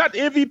saying? Yeah, not the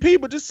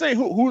MVP, but just saying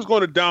who's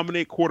going to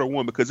dominate quarter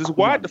one, because it's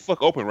wide the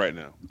fuck open right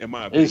now. In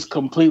my opinion, it's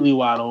completely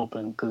wide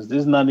open because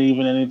there's not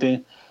even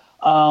anything.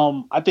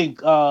 I think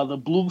the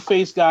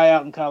Blueface guy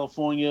out in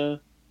California,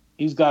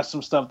 he's got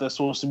some stuff that's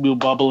supposed to be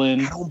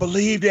bubbling. I don't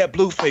believe that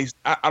Blueface.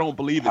 I don't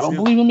believe it. I don't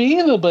believe him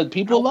either, but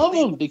people love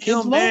him. The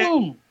kids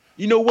love him.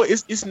 You know what?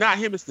 It's not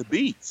him. It's the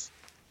beats.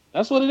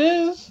 That's what it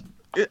is.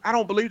 I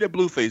don't believe that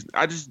Blueface.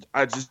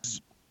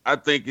 I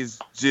think it's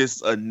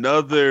just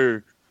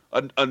another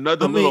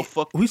little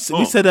fucking. We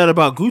said that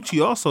about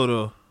Gucci also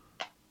though.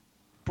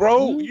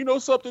 Bro, you know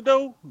something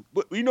though?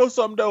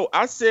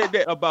 I said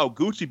that about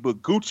Gucci,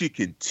 but Gucci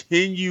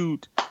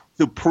continued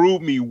to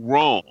prove me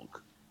wrong.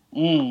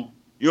 You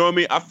know what I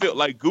mean? I felt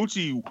like one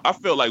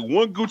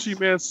Gucci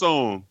Man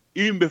song,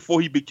 even before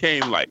he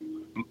became like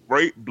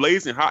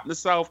blazing hot in the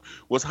South,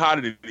 was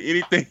hotter than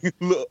anything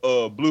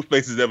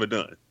Blueface has ever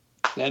done.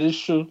 That is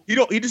true.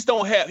 Blueface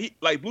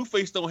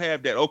don't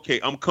have that, okay,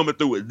 I'm coming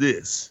through with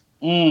this.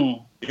 You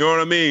know what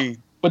I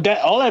mean? But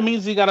that all that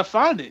means he gotta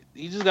find it.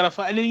 He just gotta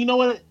find. And then you know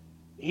what?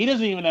 He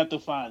doesn't even have to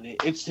find it.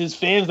 It's his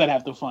fans that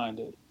have to find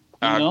it.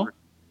 I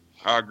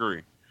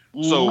agree.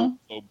 So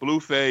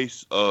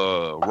Blueface,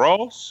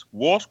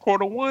 Ross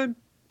Quarter-One.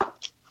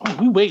 Oh,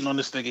 we waiting on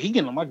this nigga. He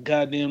getting on my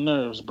goddamn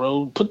nerves,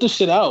 bro. Put this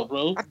shit out,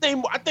 bro. I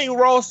think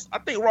Ross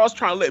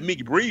trying to let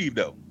Meek breathe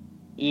though.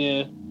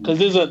 Yeah, because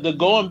there's the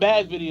Going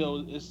Bad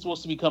video is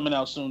supposed to be coming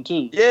out soon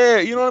too. Yeah,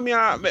 you know what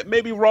I mean.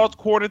 Maybe Ross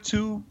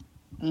Quarter-Two.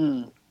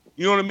 Mm.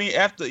 You know what I mean?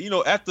 After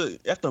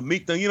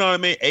Meek, you know what I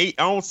mean. 8.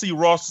 I don't see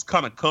Ross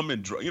kind of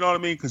coming. You know what I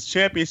mean? Because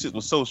Championship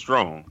was so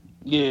strong.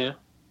 Yeah.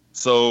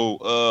 So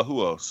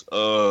who else?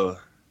 I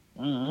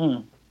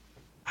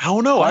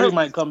don't know. Party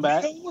might come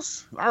back. I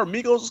heard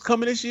Migos is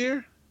coming this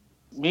year.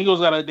 Migos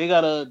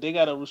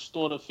gotta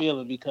restore the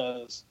feeling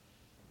because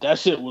that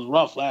shit was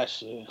rough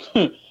last year.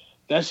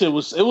 That shit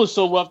was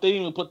so rough they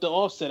didn't even put the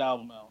Offset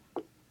album out.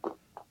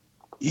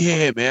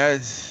 Yeah, man.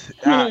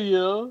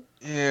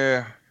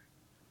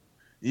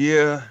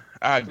 Yeah,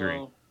 I agree.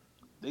 So,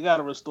 they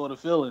gotta restore the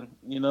feeling,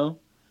 you know?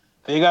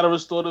 They gotta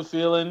restore the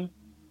feeling.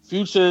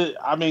 Future,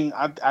 I mean,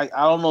 I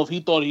don't know if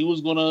he thought he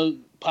was gonna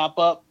pop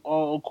up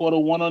on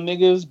Quarter-One on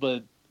niggas,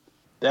 but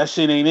that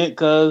shit ain't it,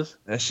 cuz.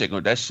 That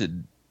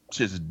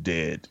shit's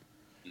dead.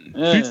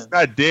 Yeah. Future's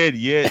not dead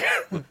yet.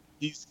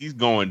 he's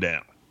going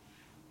down.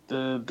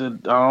 I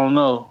don't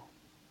know.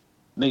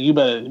 Nigga, you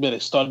better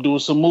start doing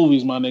some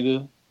movies, my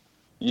nigga.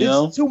 You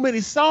know? Too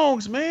many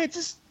songs, man.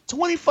 Just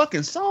 20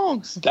 fucking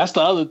songs. That's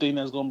the other thing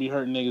that's gonna be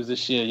hurting niggas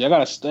this year. Y'all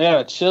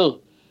gotta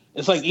chill.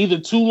 It's like either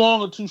too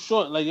long or too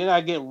short. Like you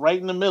gotta get right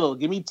in the middle.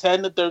 Give me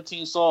 10 to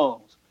 13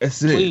 songs. That's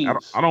please. it.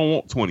 I don't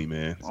want 20,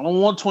 man. I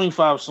don't want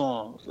 25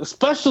 songs.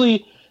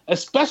 Especially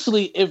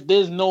if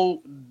there's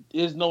no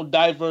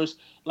diverse.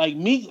 Like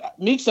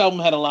Meek's album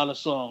had a lot of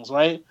songs,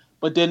 right?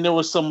 But then there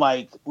was some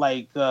like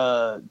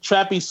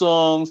trappy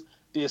songs.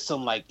 There's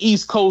some like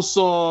East Coast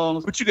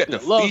songs. But you got the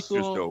features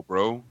though,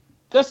 bro.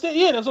 That's what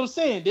I'm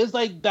saying. There's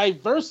like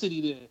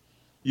diversity there.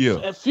 Yeah.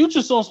 And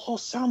Future songs all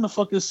sound the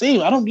fucking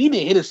same. I don't need to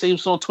hear the same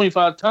song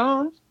 25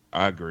 times.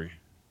 I agree.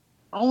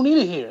 I don't need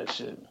to hear that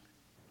shit.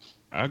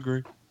 I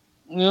agree.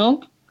 You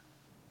know?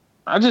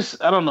 I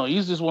don't know.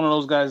 He's just one of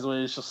those guys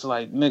where it's just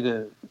like,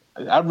 nigga,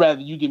 I'd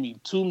rather you give me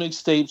 2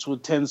 mixtapes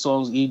with 10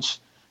 songs each,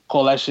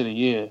 call that shit a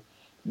year.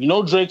 You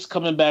know Drake's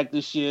coming back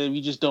this year.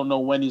 We just don't know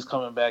when he's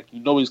coming back. You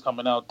know he's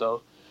coming out,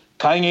 though.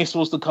 Kanye's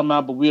supposed to come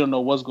out, but we don't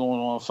know what's going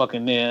on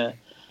fucking there.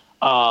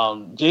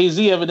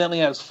 Jay-Z evidently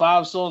has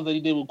 5 songs that he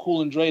did with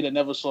Cool and Dre that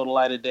never saw the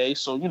light of day.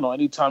 So, you know,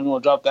 anytime you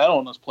want to drop that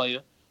on us, player,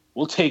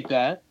 we'll take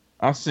that.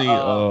 I seen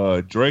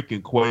Drake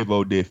and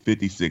Quavo did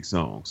 56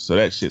 songs. So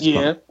that shit's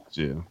fun.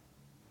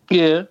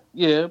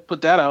 Yeah,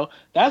 put that out.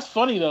 That's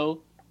funny,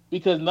 though,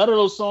 because none of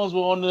those songs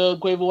were on the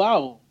Quavo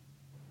album.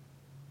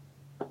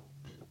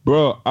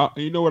 Bro,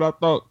 you know what I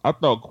thought? I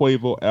thought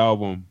Quavo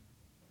album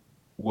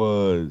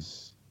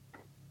was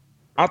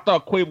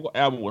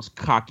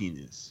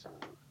cockiness.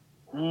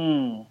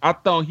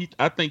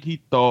 I think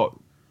he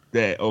thought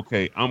that,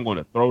 okay, I'm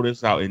gonna throw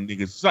this out and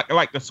niggas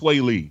like the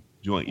Sway Lee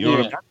joint. You know what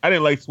I mean? I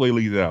didn't like Sway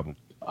Lee's album.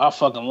 I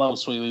fucking love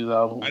Sway Lee's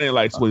album. I didn't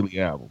like Sway Lee's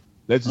album.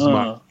 That's just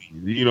my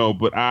opinion, you know,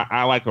 but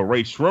I like a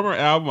Ray Shremmer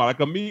album, I like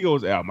a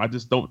Migos album. I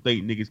just don't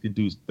think niggas can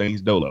do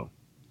things dolo.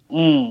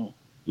 You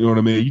know what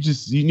I mean?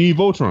 You need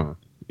Voltron.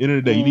 End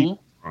of the day, you need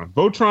Voltron.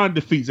 Voltron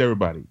defeats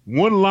everybody.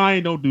 One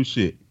line don't do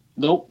shit.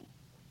 Nope.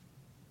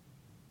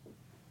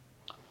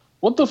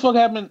 What the fuck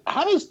happened?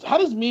 How does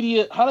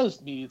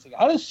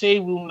Shade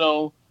Room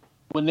know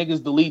when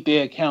niggas delete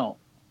their account?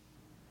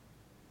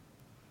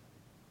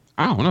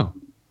 I don't know.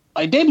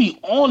 Like they be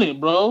on it,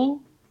 bro.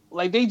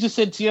 Like they just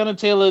said Tiana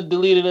Taylor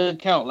deleted an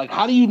account. Like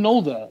how do you know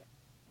that?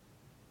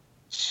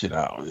 Shit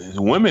out. It's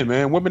women,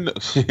 man. Women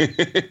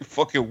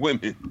fucking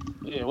women.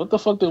 Yeah, what the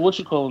fuck did what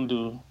you call them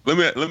do? Let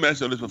me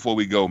ask you this before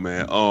we go,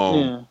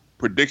 man.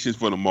 Predictions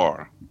for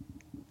tomorrow.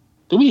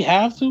 Do we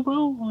have to,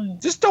 bro?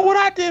 Like, just throw it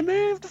out there,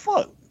 man. What the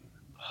fuck?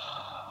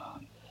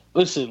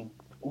 Listen,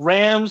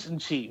 Rams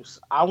and Chiefs.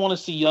 I want to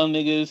see young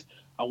niggas.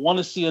 I want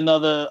to see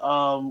another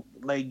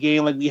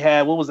game like we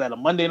had. What was that? A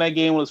Monday night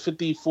game was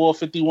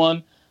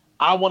 54-51.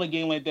 I want a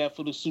game like that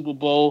for the Super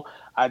Bowl.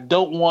 I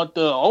don't want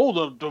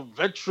the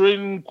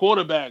veteran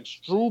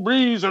quarterbacks, Drew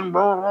Brees and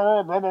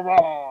blah, blah, blah,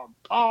 blah,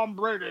 Tom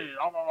Brady.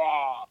 Blah, blah,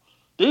 blah.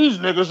 These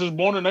niggas was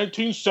born in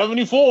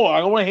 1974. I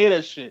don't want to hear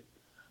that shit.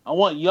 I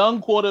want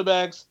young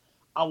quarterbacks.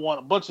 I want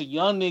a bunch of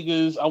young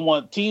niggas. I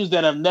want teams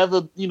that have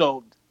never,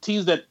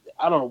 teams that,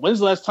 I don't know. When's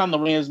the last time the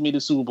Rams made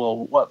the Super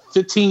Bowl? What,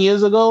 15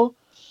 years ago?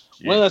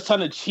 Yeah. When's the last time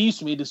the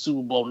Chiefs made the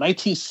Super Bowl?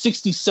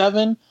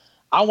 1967?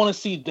 I want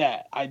to see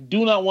that. I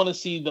do not want to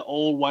see the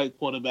old white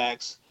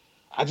quarterbacks.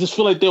 I just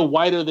feel like they're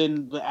whiter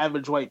than the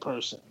average white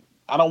person.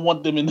 I don't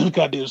want them in the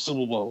goddamn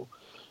Super Bowl.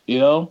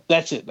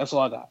 That's it. That's all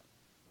I got.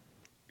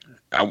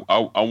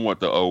 I want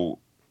the old.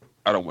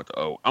 I don't want the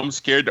old. I'm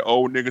scared the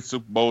old nigga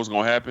Super Bowl is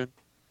gonna happen.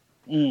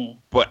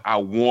 But I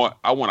want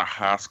a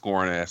high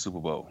scoring ass Super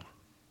Bowl.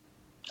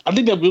 I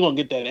think that we're gonna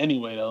get that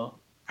anyway, though.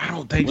 I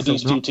don't think with so.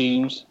 these two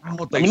teams. I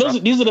don't think so.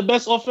 These are the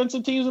best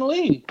offensive teams in the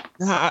league.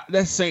 Nah,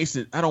 that's Saints.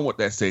 I don't want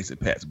that Saints and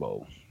Pats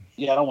Bowl.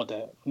 Yeah, I don't want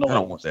that. No, I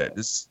don't want that.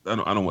 I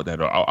don't want that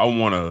at all. I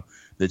want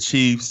the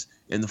Chiefs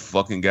and the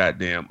fucking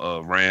goddamn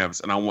Rams,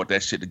 and I want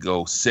that shit to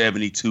go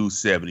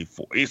 72-74.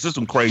 It's just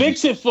some crazy.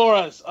 Fix it for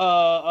us,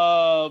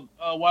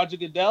 Roger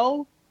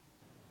Goodell.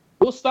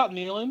 We'll stop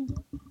kneeling.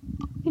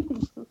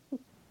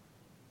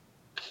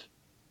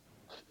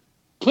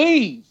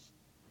 Please.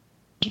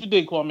 What you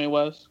think, Kwame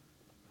West?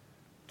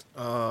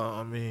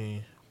 I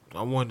mean,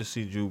 I wanted to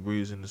see Drew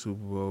Brees in the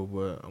Super Bowl,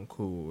 but I'm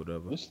cool with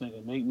whatever. This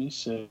nigga make me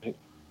sick.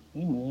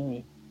 This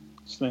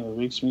nigga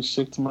makes me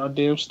sick to my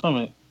damn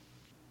stomach.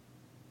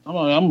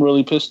 I'm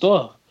really pissed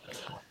off.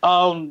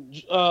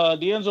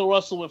 D'Angelo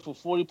Russell went for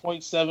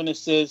 40.7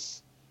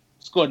 assists,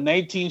 scored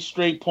 19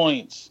 straight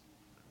points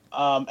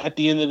at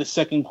the end of the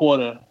second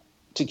quarter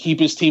to keep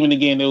his team in the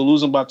game. They were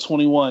losing by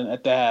 21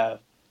 at the half.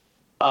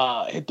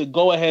 Hit the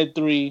go-ahead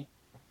three.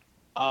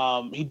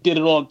 He did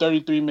it all in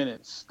 33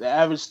 minutes. The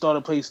average starter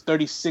plays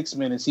 36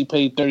 minutes. He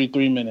played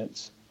 33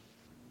 minutes.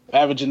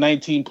 Averaging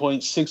 19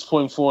 points,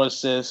 6.4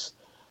 assists,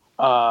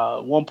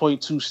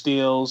 1.2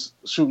 steals,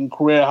 shooting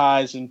career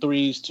highs in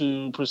threes,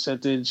 2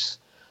 percentage,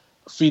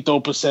 free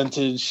throw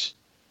percentage.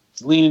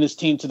 He's leading his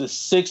team to the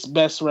 6th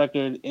best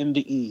record in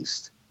the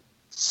East.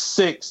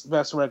 6th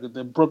best record,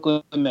 the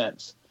Brooklyn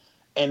Nets.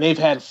 And they've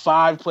had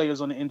 5 players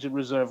on the injured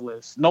reserve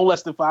list. No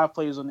less than 5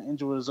 players on the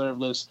injured reserve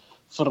list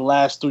for the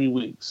last 3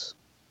 weeks.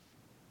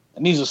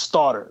 And these are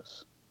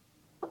starters.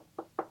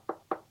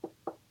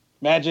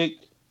 Magic,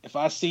 if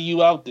I see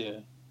you out there,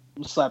 I'm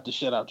going to slap the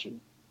shit out you.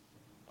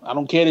 I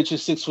don't care that you're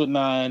 6'9".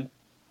 I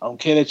don't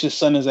care that your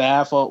son is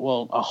a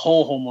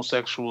whole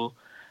homosexual.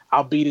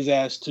 I'll beat his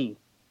ass too.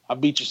 I'll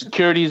beat your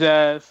security's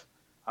ass.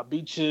 I'll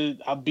beat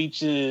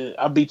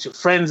your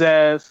friend's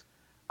ass.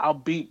 I'll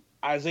beat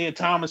Isaiah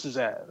Thomas's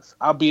ass.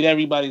 I'll beat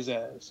everybody's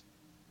ass.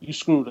 You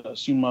screwed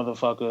us, you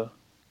motherfucker.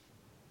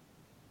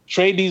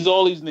 Trade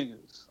all these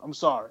niggas. I'm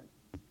sorry.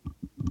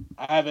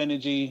 I have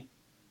energy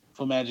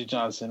for Magic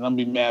Johnson. I'm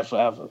gonna be mad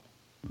forever.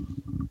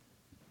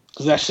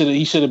 Because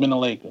he should have been a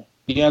Laker.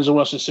 D'Angelo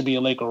Russell should be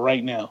a Laker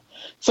right now.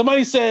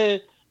 Somebody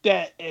said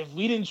that if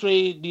we didn't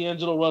trade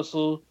D'Angelo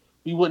Russell,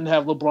 we wouldn't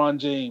have LeBron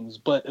James.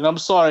 And I'm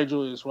sorry,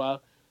 Julius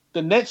Rob.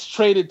 The Nets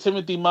traded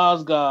Timothy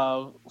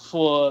Mozgov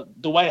for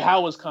Dwight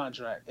Howard's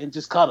contract and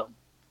just cut him.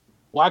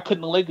 Why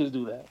couldn't the Lakers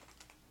do that?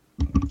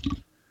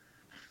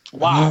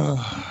 Why?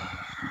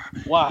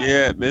 Why?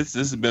 Yeah, this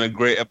has been a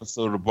great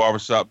episode of the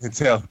Barbershop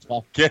Mentality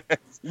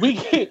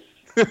Podcast.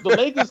 The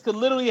Lakers could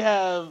literally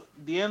have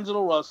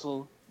D'Angelo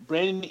Russell,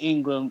 Brandon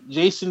Ingram,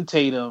 Jason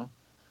Tatum,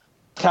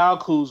 Kyle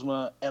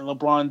Kuzma, and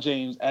LeBron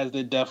James as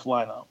their death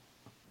lineup.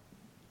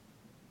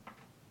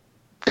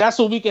 That's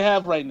what we could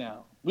have right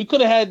now. We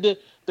could have had the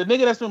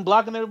nigga that's been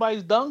blocking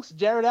everybody's dunks,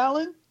 Jared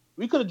Allen.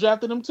 We could have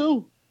drafted him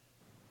too.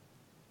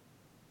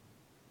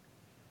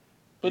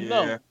 But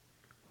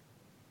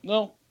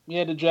no, we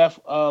had to draft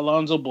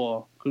Lonzo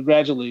Ball.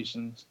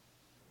 Congratulations,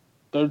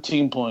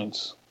 13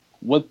 points.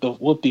 What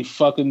the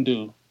fucking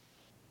do?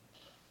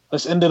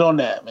 Let's end it on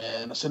that,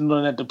 man. Let's end it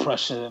on that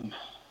depressive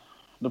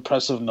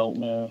note,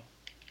 man.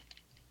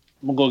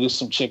 I'm gonna go get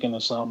some chicken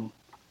or something.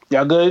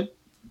 Y'all good?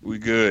 We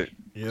good.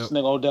 Yep. This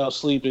nigga Odell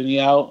sleeping. He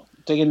out.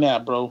 Take a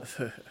nap, bro.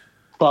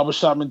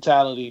 Barbershop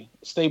mentality.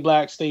 Stay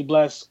black, stay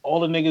blessed. All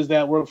the niggas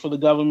that work for the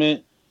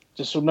government,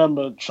 just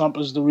remember, Trump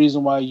is the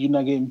reason why you're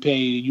not getting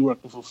paid. You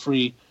working for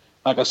free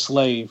like a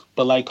slave.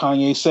 But like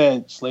Kanye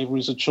said, slavery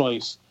is a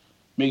choice.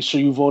 Make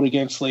sure you vote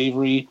against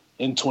slavery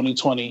in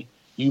 2020.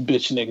 You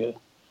bitch nigga.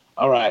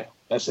 All right.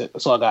 That's it.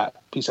 That's all I got.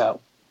 Peace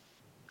out.